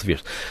thousands of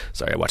years.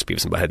 Sorry, I watched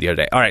Beavis and Butthead the other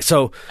day. All right,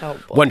 so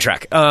one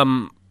track.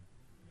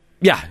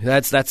 Yeah,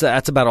 that's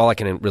about all I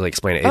can really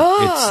explain.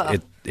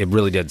 It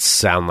really did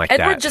sound like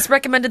Edward that. just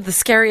recommended the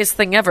scariest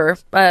thing ever,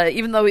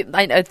 even though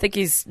I think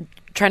he's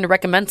trying to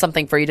recommend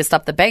something for you to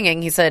stop the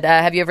banging. He said,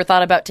 have you ever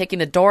thought about taking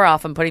the door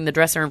off and putting the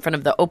dresser in front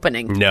of the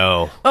opening?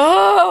 No.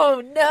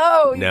 Oh,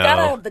 no. You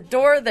gotta have the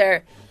door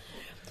there.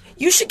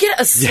 You should get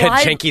a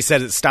slide. Yeah, Janky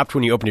said it stopped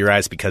when you opened your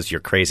eyes because you're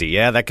crazy.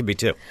 Yeah, that could be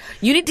too.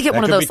 You need to get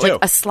That one of could those, be too,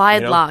 like a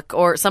slide lock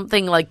or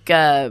something like,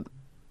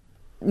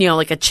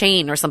 like a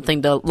chain or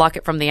something to lock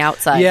it from the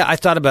outside. Yeah, I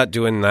thought about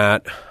doing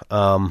that.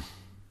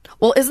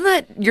 Well, isn't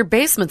that your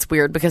basement's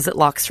weird because it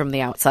locks from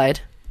the outside?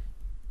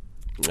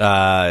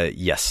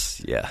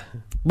 Yes, yeah.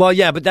 Well,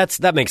 yeah, but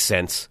that makes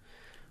sense.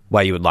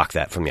 Why you would lock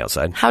that from the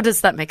outside? How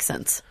does that make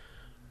sense?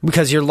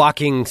 Because you're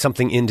locking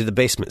something into the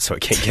basement so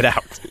it can't get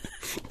out.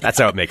 That's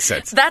how it makes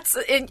sense. That's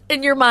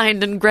in your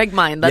mind and Greg's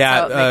mind. That's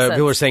how it makes sense.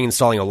 People are saying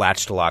installing a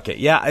latch to lock it.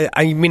 Yeah,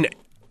 I mean,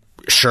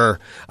 sure,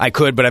 I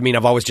could, but I mean,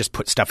 I've always just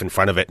put stuff in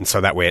front of it, and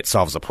so that way it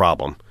solves the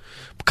problem.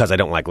 Because I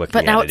don't like looking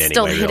at it anyway. But now it's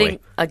still hitting really.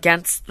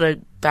 Against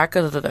the back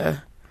of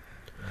the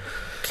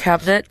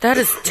cabinet. That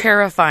is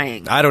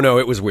terrifying. I don't know.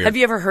 It was weird. Have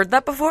you ever heard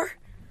that before?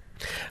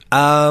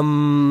 Not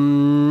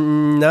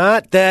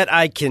that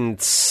I can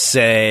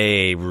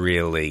say,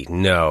 really.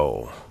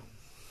 No.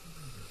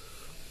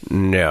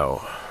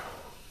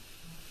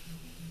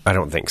 I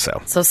don't think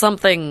so. So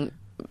something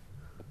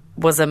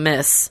was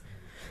amiss.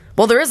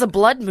 Well, there is a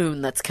blood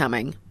moon that's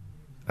coming.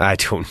 I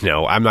don't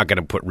know. I'm not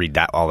going to read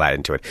all that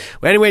into it.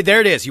 Well, anyway,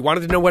 there it is. You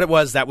wanted to know what it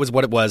was. That was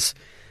what it was.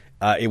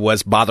 It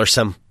was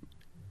bothersome.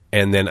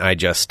 And then I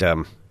just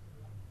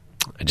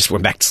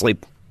went back to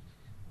sleep.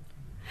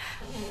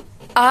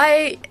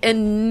 I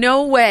in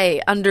no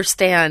way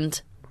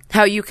understand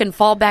how you can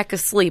fall back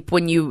asleep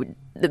when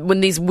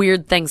these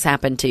weird things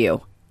happen to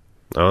you.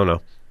 I don't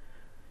know.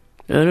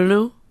 I don't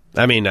know.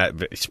 I mean,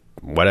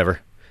 whatever.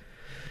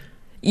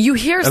 You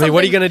hear something.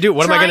 What are you going to do?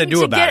 What am I going to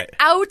do about it?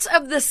 Out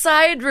of the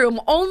side room,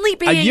 only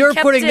being You're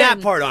kept putting in.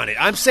 that part on it.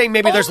 I'm saying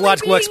maybe there's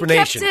logical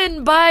explanation. Kept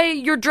in by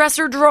your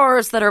dresser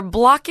drawers that are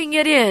blocking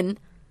it in.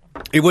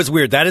 It was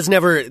weird. That is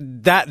never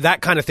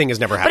that kind of thing has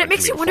never happened. But it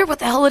makes you wonder what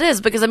the hell it is,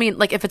 because I mean,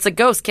 like, if it's a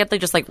ghost, can't they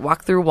just like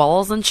walk through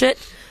walls and shit?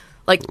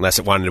 Like, unless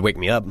it wanted to wake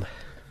me up.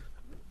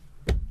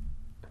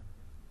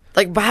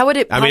 Like, how would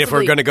it possibly... I mean, if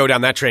we're going to go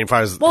down that train, as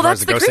far as that's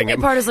the the ghost creepy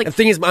thing, part is like... The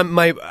thing is,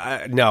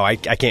 no, I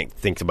can't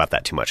think about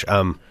that too much.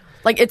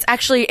 Like, it's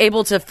actually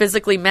able to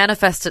physically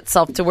manifest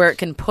itself to where it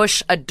can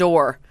push a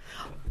door.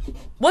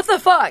 What the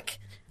fuck?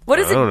 What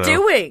is it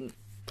doing?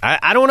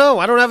 I don't know.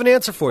 I don't have an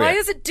answer for you. Why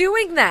is it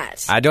doing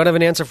that? I don't have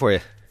an answer for you.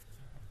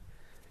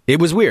 It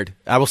was weird.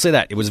 I will say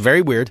that. It was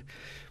very weird.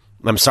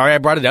 I'm sorry I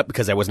brought it up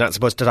because I was not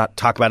supposed to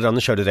talk about it on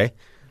the show today.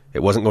 It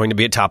wasn't going to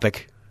be a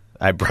topic.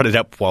 I brought it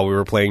up while we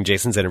were playing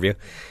Jason's interview.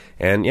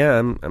 And yeah,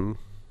 I don't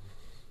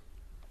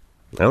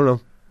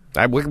know.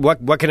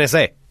 What can I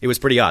say? It was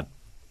pretty odd.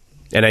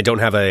 And I don't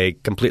have a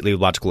completely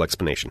logical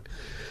explanation.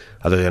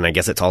 Other than I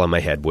guess it's all in my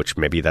head, which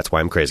maybe that's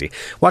why I'm crazy.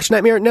 Watch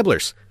Nightmare at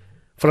Nibbler's.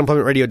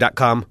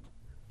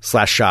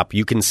 funemploymentradio.com/shop.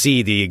 You can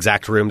see the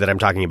exact room that I'm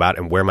talking about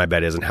and where my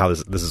bed is and how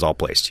this is all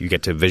placed. You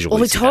get to visually see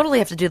Well, we totally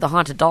have to do the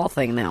haunted doll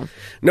thing now.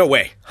 No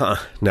way.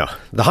 No.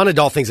 The haunted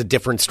doll thing's a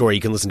different story.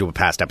 You can listen to a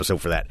past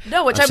episode for that.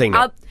 No, which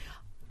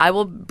I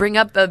will bring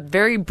up a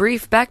very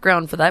brief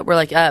background for that, where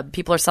like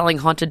people are selling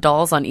haunted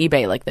dolls on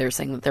eBay, like they're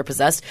saying that they're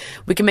possessed.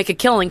 We can make a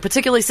killing,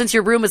 particularly since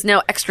your room is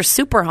now extra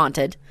super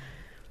haunted.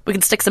 We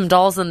can stick some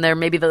dolls in there.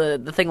 Maybe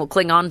the thing will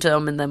cling on to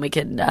them, and then we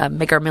can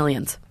make our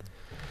millions.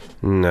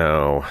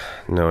 No.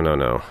 Do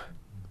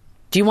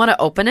you want to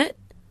open it?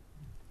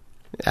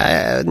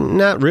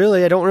 Not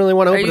really. I don't really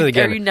want to open it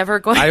again. Are you never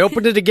going? I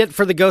opened it again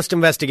for the ghost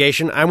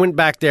investigation. I went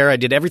back there. I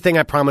did everything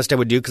I promised I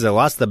would do because I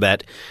lost the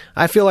bet.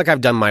 I feel like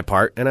I've done my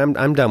part, and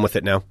I'm done with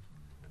it now.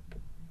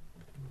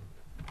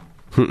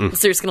 So you're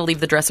just going to leave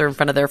the dresser in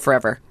front of there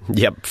forever?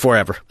 Yep,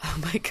 forever.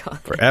 Oh my god.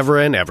 Forever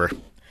and ever.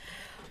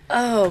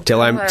 Oh.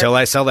 Till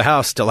I sell the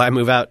house. Till I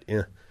move out.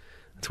 Yeah,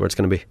 that's where it's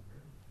going to be.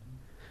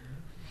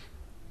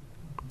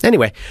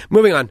 Anyway,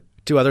 moving on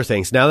to other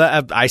things. Now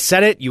that I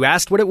said it, you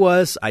asked what it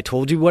was. I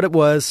told you what it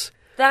was.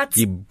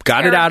 You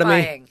got it out of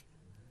me.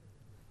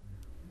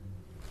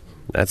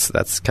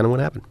 That's kind of what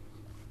happened.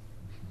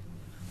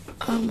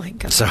 Oh my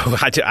god. So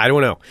I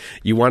don't know.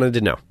 You wanted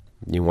to know.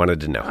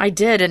 I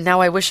did, and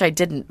now I wish I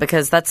didn't,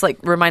 because that's like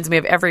reminds me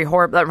of that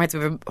reminds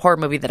me of a horror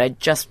movie that I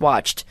just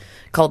watched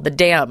called The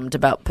Damned,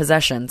 about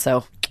possession.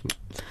 So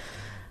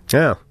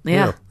yeah,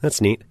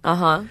 that's neat.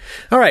 All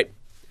right.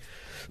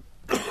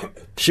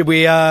 Should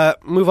we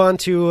move on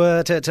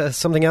to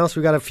something else?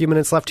 We've got a few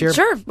minutes left here.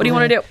 Sure. What do you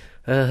want to do?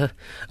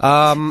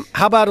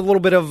 How about a little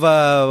bit of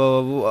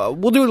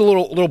we'll do a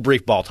little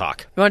brief ball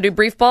talk. You want to do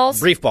brief balls?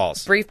 Brief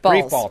balls. Brief balls.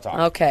 Brief ball talk.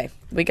 Okay,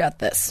 we got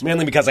this.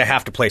 Mainly because I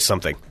have to play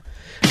something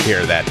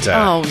here that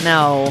oh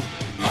no.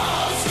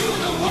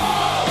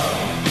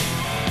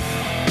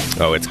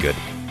 Oh, it's good.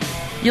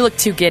 You look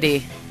too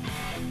giddy.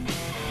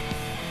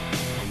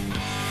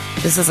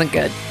 This isn't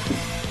good.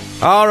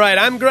 All right,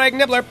 I'm Greg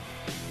Nibbler.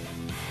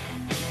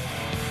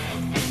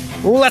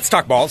 Let's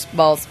talk balls.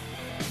 Balls.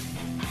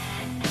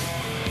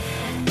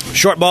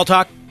 Short ball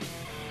talk.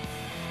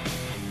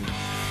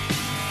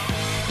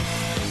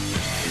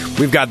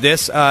 We've got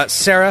this.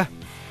 Sarah,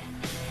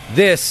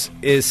 this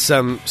is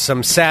some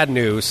sad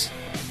news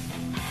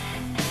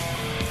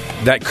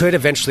that could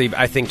eventually,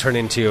 I think, turn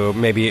into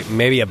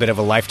maybe a bit of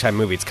a Lifetime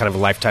movie. It's kind of a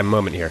Lifetime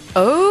moment here.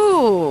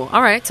 Oh,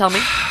 all right. Tell me.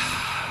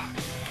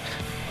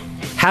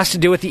 Has to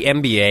do with the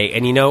NBA.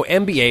 And,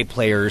 NBA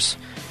players...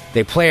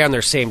 They play on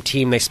their same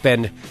team. They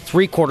spend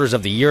 3/4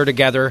 of the year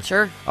together.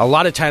 Sure. A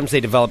lot of times they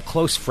develop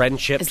close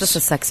friendships. Is this a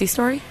sexy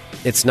story?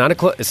 It's not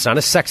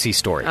a sexy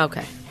story.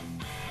 Okay.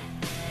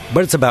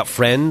 But it's about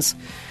friends,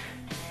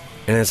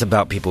 and it's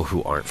about people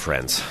who aren't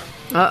friends.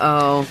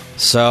 Uh-oh.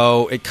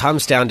 So it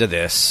comes down to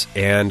this,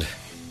 and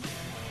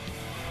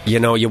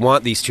you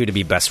want these two to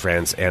be best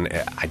friends, and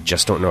I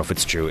just don't know if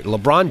it's true.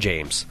 LeBron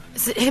James.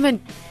 Is it him and...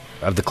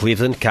 Of the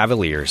Cleveland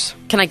Cavaliers.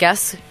 Can I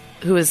guess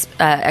who his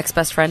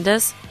ex-best friend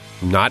is?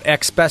 Not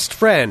ex-best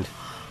friend.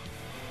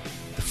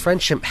 The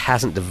friendship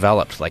hasn't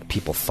developed like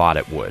people thought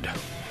it would.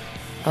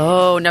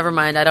 Oh, never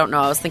mind. I don't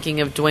know. I was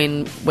thinking of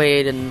Dwayne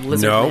Wade and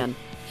Lizard Man.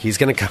 He's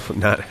going to come...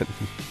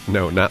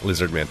 not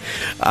Lizard Man.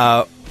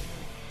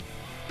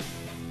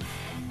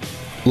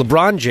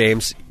 LeBron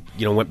James,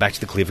 went back to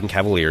the Cleveland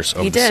Cavaliers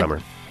over the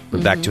summer.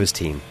 Went back to his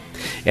team.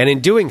 And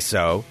in doing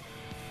so...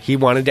 He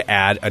wanted to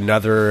add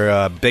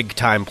another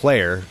big-time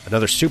player,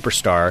 another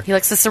superstar. He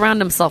likes to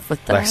surround himself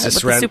with the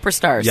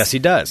superstars. Yes, he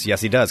does,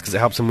 because it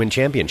helps him win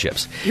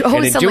championships. You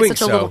always sound like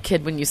such a little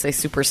kid when you say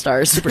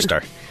superstars.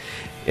 Superstar.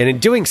 And in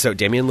doing so,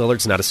 Damian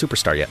Lillard's not a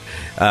superstar yet.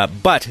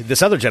 But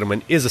this other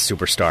gentleman is a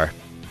superstar.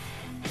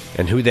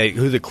 and who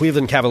the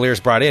Cleveland Cavaliers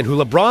brought in, who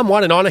LeBron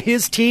wanted on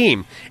his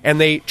team, and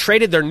they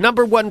traded their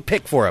number 1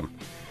 pick for him.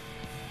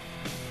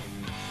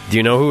 Do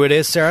you know who it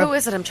is, Sarah? Who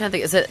is it? I'm trying to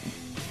think. Is it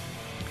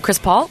Chris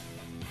Paul?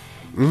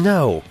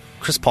 No.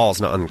 Chris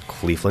Paul's not on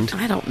Cleveland.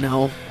 I don't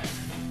know.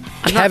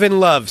 Kevin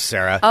Love,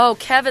 Sarah. Oh,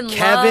 Kevin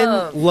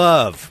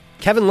Love.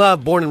 Kevin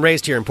Love, born and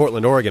raised here in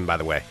Portland, Oregon, by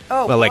the way.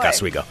 Oh, well, Lake boy.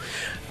 Oswego.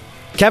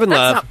 Kevin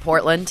Love. That's not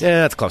Portland.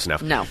 Yeah, that's close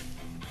enough. No.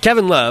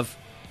 Kevin Love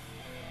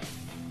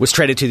was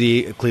traded to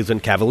the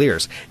Cleveland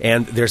Cavaliers,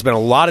 and there's been a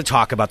lot of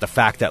talk about the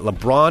fact that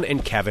LeBron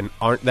and Kevin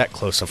aren't that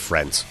close of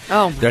friends.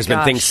 Oh, my There's been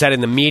gosh. things said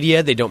in the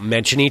media, they don't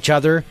mention each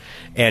other,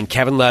 and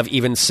Kevin Love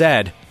even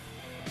said,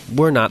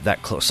 we're not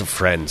that close of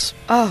friends.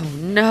 Oh,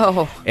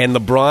 no. And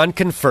LeBron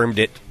confirmed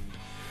it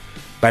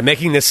by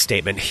making this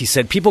statement. He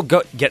said, people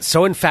get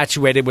so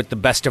infatuated with the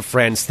best of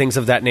friends, things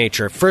of that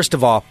nature. First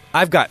of all,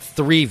 I've got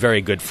 3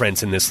 very good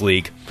friends in this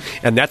league,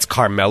 and that's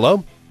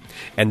Carmelo,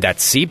 and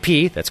that's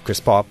CP, that's Chris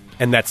Paul,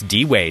 and that's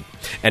D. Wade.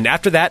 And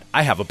after that,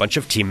 I have a bunch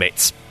of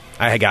teammates.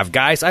 I have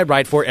guys I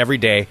ride for every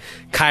day.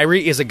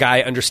 Kyrie is a guy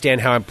I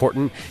understand how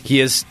important he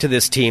is to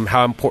this team,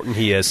 how important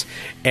he is,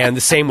 and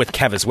the same with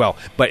Kev as well.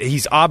 But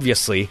he's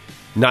obviously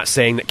not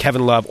saying that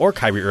Kevin Love or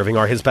Kyrie Irving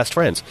are his best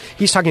friends.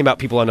 He's talking about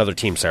people on other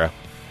teams, Sarah.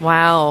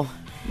 Wow.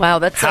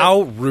 That's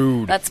how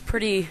rude. That's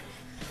pretty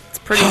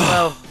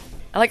low.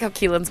 I like how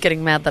Keelan's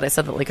getting mad that I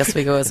said that Lake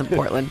Oswego isn't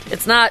Portland.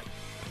 It's not.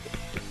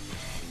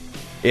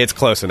 It's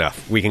close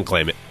enough. We can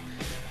claim it.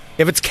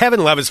 If it's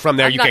Kevin Love is from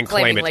there, I'm you not can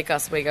claim claiming it. Lake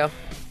Oswego.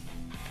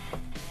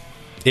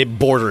 It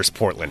borders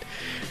Portland.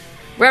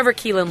 Wherever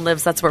Keelan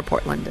lives, that's where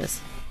Portland is.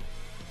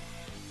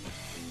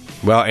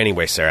 Well,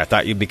 anyway, Sarah, I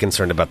thought you'd be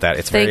concerned about that.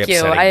 It's very Thank you.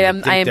 upsetting. I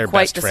You'd think am they're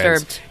quite best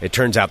friends. disturbed. It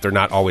turns out they're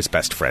not always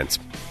best friends.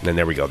 And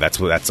there we go.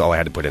 That's all I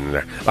had to put in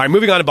there. All right,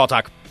 moving on to ball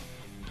talk.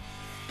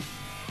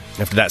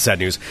 After that sad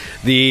news,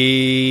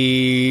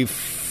 the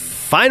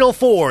Final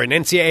Four in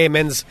NCAA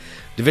men's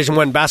Division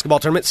I basketball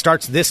tournament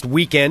starts this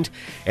weekend.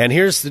 And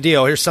here's the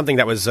deal. Here's something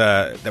that was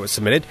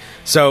submitted.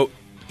 So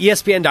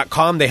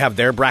ESPN.com, they have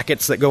their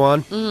brackets that go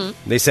on.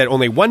 Mm-hmm. They said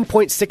only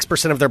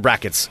 1.6% of their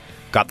brackets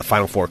got the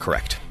Final Four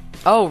correct.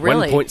 Oh,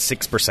 really?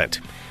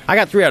 1.6%. I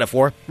got 3 out of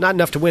 4. Not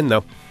enough to win,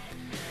 though.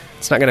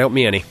 It's not going to help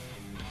me any.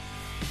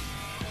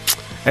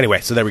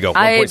 Anyway, so there we go.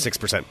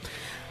 1.6%.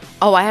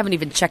 Oh, I haven't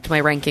even checked my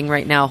ranking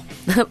right now.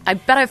 I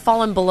bet I've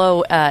fallen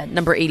below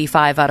number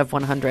 85 out of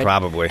 100.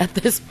 Probably. At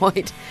this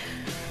point.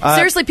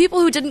 Seriously,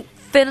 people who didn't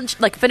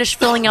finish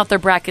filling out their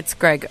brackets,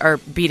 Greg, are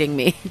beating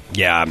me.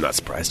 Yeah, I'm not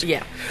surprised.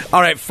 Yeah.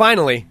 All right,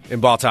 finally, in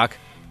ball talk,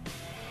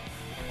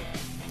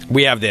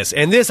 we have this.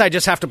 And this I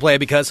just have to play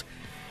because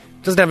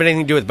it doesn't have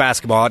anything to do with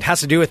basketball. It has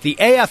to do with the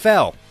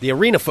AFL, the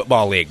Arena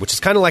Football League, which is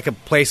kind of like a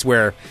place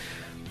where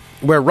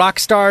rock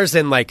stars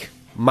and like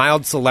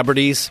mild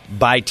celebrities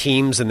buy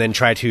teams and then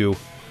try to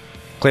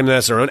claim them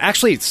as their own.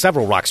 Actually,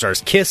 several rock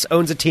stars. Kiss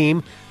owns a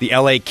team, the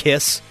LA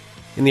Kiss,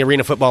 in the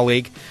Arena Football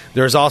League.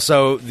 There's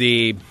also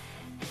the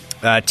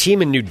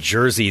team in New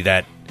Jersey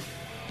that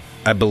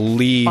I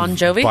believe Bon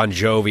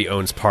Jovi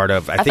owns part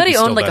of. I thought he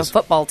owned like a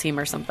football team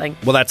or something.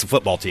 Well, that's a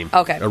football team.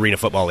 Okay. Arena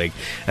Football League.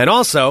 And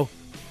also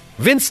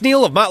Vince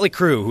Neil of Motley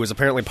Crue, who is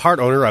apparently part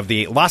owner of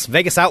the Las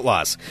Vegas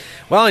Outlaws.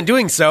 Well, in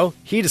doing so,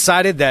 he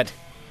decided that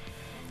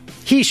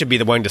he should be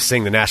the one to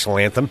sing the national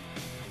anthem.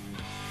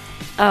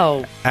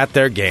 Oh. At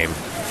their game.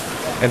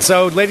 And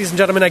so, ladies and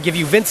gentlemen, I give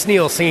you Vince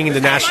Neil singing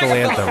the national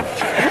anthem.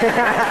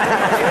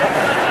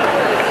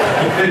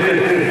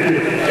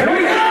 Here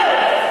we go!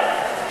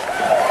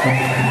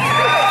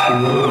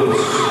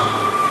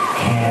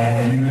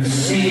 Can you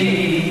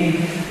see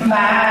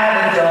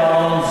my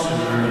dawn's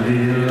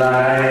early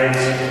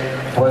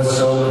light was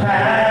so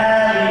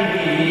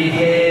proudly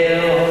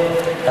hailed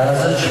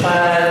as the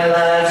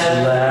twilight's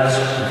last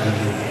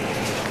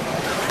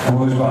gleam?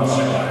 Whose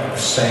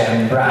monsters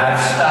and bright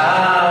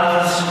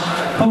stars,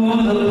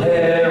 who the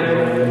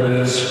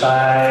perilous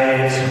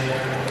fight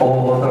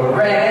over the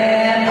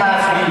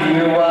ramparts we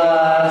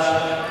watched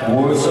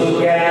were so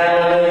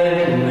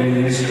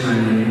gallantly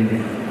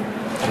streamed.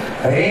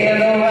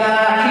 And the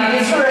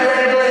Rockies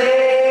red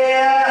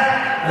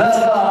glare, the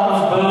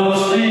bombs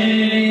bursting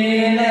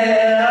in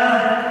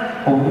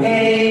air,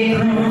 we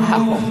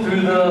proof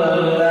through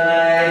the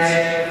night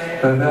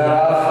that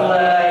our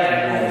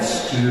flag was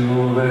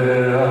still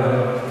there.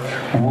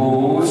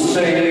 Oh,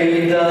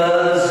 say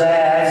does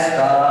that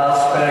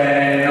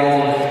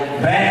star-spangled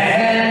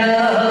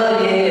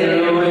banner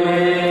yet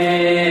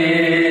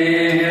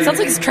wave? Sounds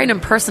like he's trying to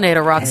impersonate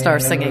a rock star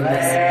singing this.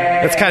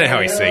 That's kind of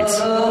how he sings.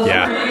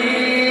 Yeah.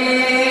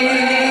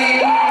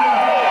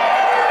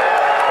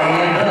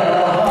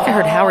 I think I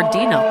heard Howard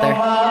Dean out there.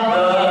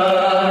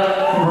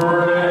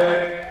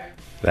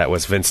 That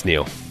was Vince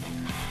Neil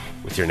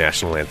with your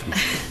national anthem.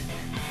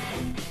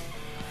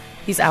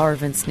 He's our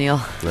Vince Neil.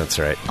 That's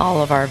right.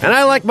 All of our Vince. And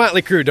I like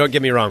Motley Crue, don't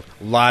get me wrong.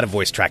 A lot of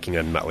voice tracking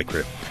on Motley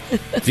Crue.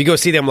 If you go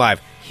see them live,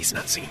 he's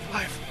not singing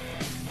live.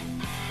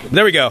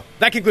 There we go.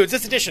 That concludes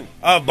this edition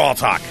of Ball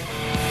Talk.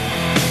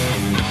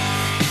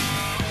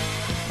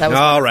 That was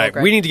All wonderful, right.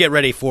 Greg. We need to get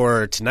ready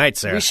for tonight,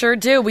 Sarah. We sure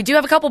do. We do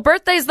have a couple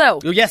birthdays, though.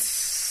 Oh,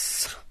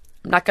 yes.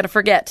 I'm not going to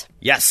forget.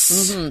 Yes.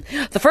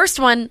 The first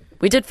one,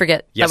 we did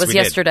forget. Yes, that was we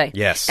did. yesterday.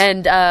 Yes.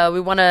 And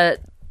we want to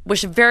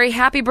wish a very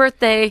happy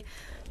birthday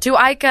to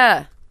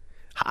Ika.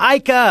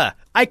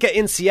 Ika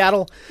in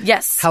Seattle.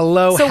 Yes.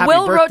 Hello, So happy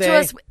Will wrote to birthday.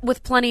 us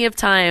with plenty of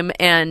time,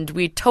 and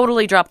we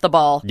totally dropped the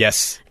ball.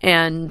 Yes.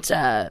 And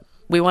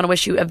we want to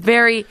wish you a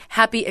very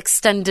happy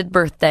extended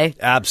birthday.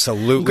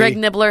 Absolutely. Greg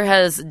Nibbler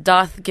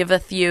doth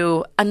giveth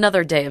you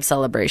another day of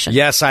celebration.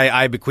 Yes,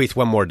 I bequeath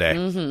one more day.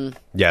 Mm-hmm.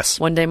 Yes.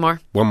 One day more?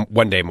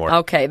 One day more.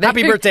 Okay.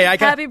 Happy birthday,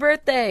 Ika. Happy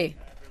birthday.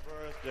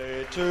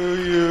 Birthday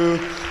to you.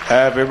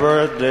 Happy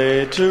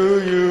birthday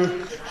to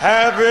you.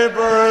 Happy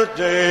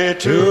birthday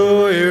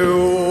to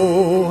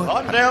you.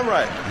 Oh, damn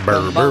right.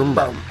 Boom, boom,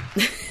 boom.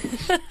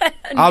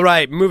 All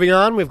right, moving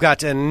on. We've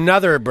got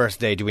another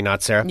birthday, do we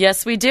not, Sarah?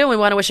 Yes, we do. We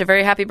want to wish a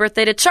very happy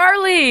birthday to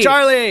Charlie.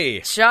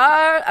 Charlie.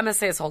 I'm going to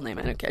say his whole name.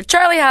 I don't care.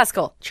 Charlie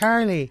Haskell.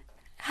 Charlie.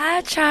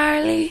 Hi,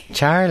 Charlie.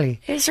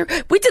 Charlie.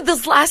 We did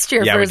this last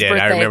year Yeah, for we his did.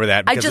 birthday. I remember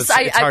that because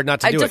it's hard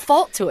not to do it. I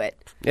default to it.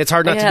 It's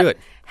hard not to do it.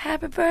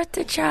 Happy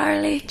birthday,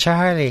 Charlie.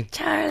 Charlie.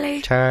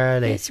 Charlie.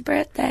 Charlie. It's your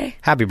birthday.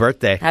 Happy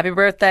birthday. Happy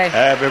birthday.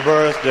 Happy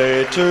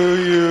birthday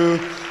to you.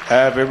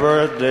 Happy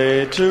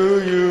birthday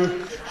to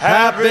you.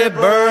 Happy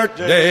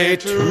birthday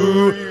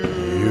to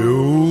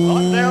you.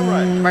 Oh, damn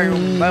right.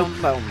 Boom,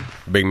 boom, boom.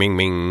 Bing, bing,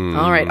 bing.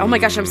 All right. Oh my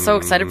gosh, I'm so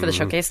excited for the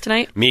showcase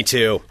tonight. Me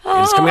too.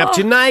 It's coming up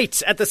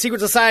tonight at the Secret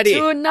Society.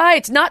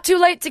 Tonight. Not too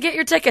late to get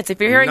your tickets. If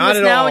you're hearing Not this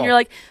at now all. and you're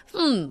like,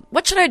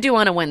 what should I do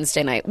on a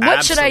Wednesday night?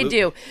 What should I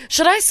do?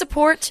 Should I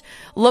support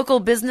local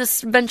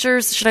business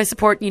ventures? Should I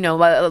support,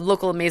 a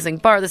local amazing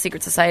bar, the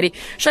Secret Society?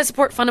 Should I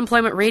support Fun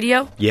Employment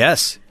Radio?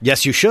 Yes.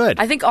 Yes, you should.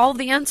 I think all of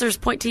the answers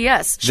point to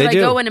yes. Should They I do.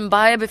 go and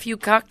imbibe a few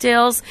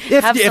cocktails,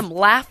 have some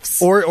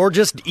laughs? Or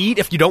just eat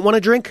if you don't want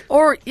to drink?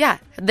 Or, yeah,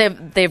 they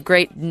have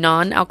great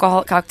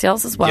non-alcoholic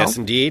cocktails as well. Yes,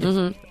 indeed.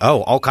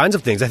 Oh, all kinds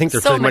of things. I think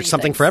there's So pretty much many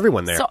something things. for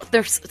everyone there. So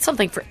there's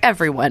something for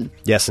everyone.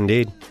 Yes,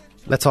 indeed.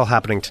 That's all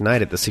happening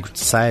tonight at the Secret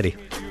Society.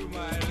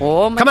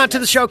 Oh my Come out to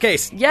the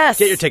showcase. Yes.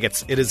 Get your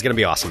tickets. It is going to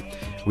be awesome.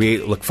 We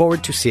look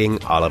forward to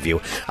seeing all of you.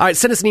 All right,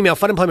 send us an email,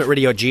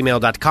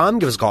 funemploymentradio@gmail.com.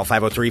 Give us a call,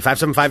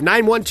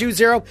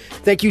 503-575-9120.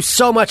 Thank you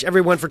so much,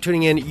 everyone, for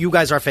tuning in. You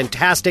guys are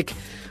fantastic.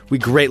 We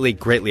greatly,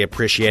 greatly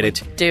appreciate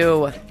it.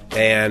 Do.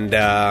 And,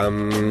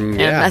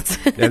 yeah. that's-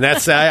 and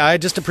that's, I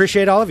just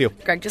appreciate all of you.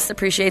 Greg just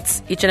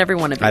appreciates each and every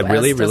one of you. I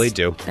really, as really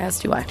does- do. As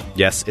do I.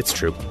 Yes, it's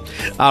true.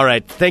 All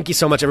right. Thank you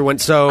so much, everyone.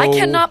 So I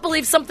cannot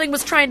believe something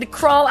was trying to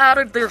crawl out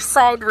of their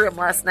side room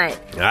last night.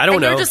 I don't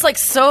and know. They're just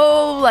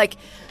so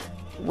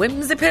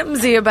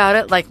whimsy-pimsy about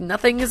it, like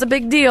nothing is a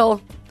big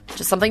deal.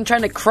 Just something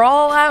trying to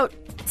crawl out,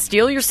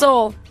 steal your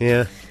soul,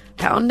 Yeah.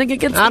 pounding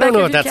against the I don't back know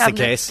of if your that's the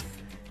cabinet. case.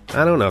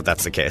 I don't know if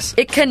that's the case.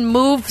 It can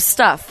move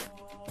stuff.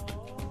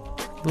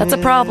 That's a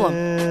problem.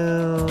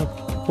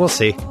 We'll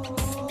see.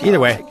 Either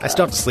way, I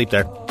still have to sleep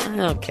there.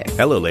 Okay.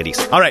 Hello, ladies.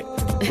 All right.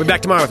 We're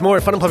back tomorrow with more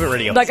Fun Employment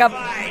Radio. Back up.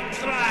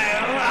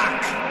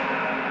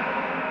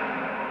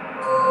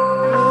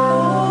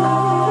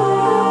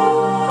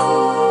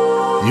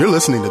 You're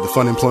listening to the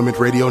Fun Employment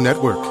Radio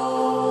Network.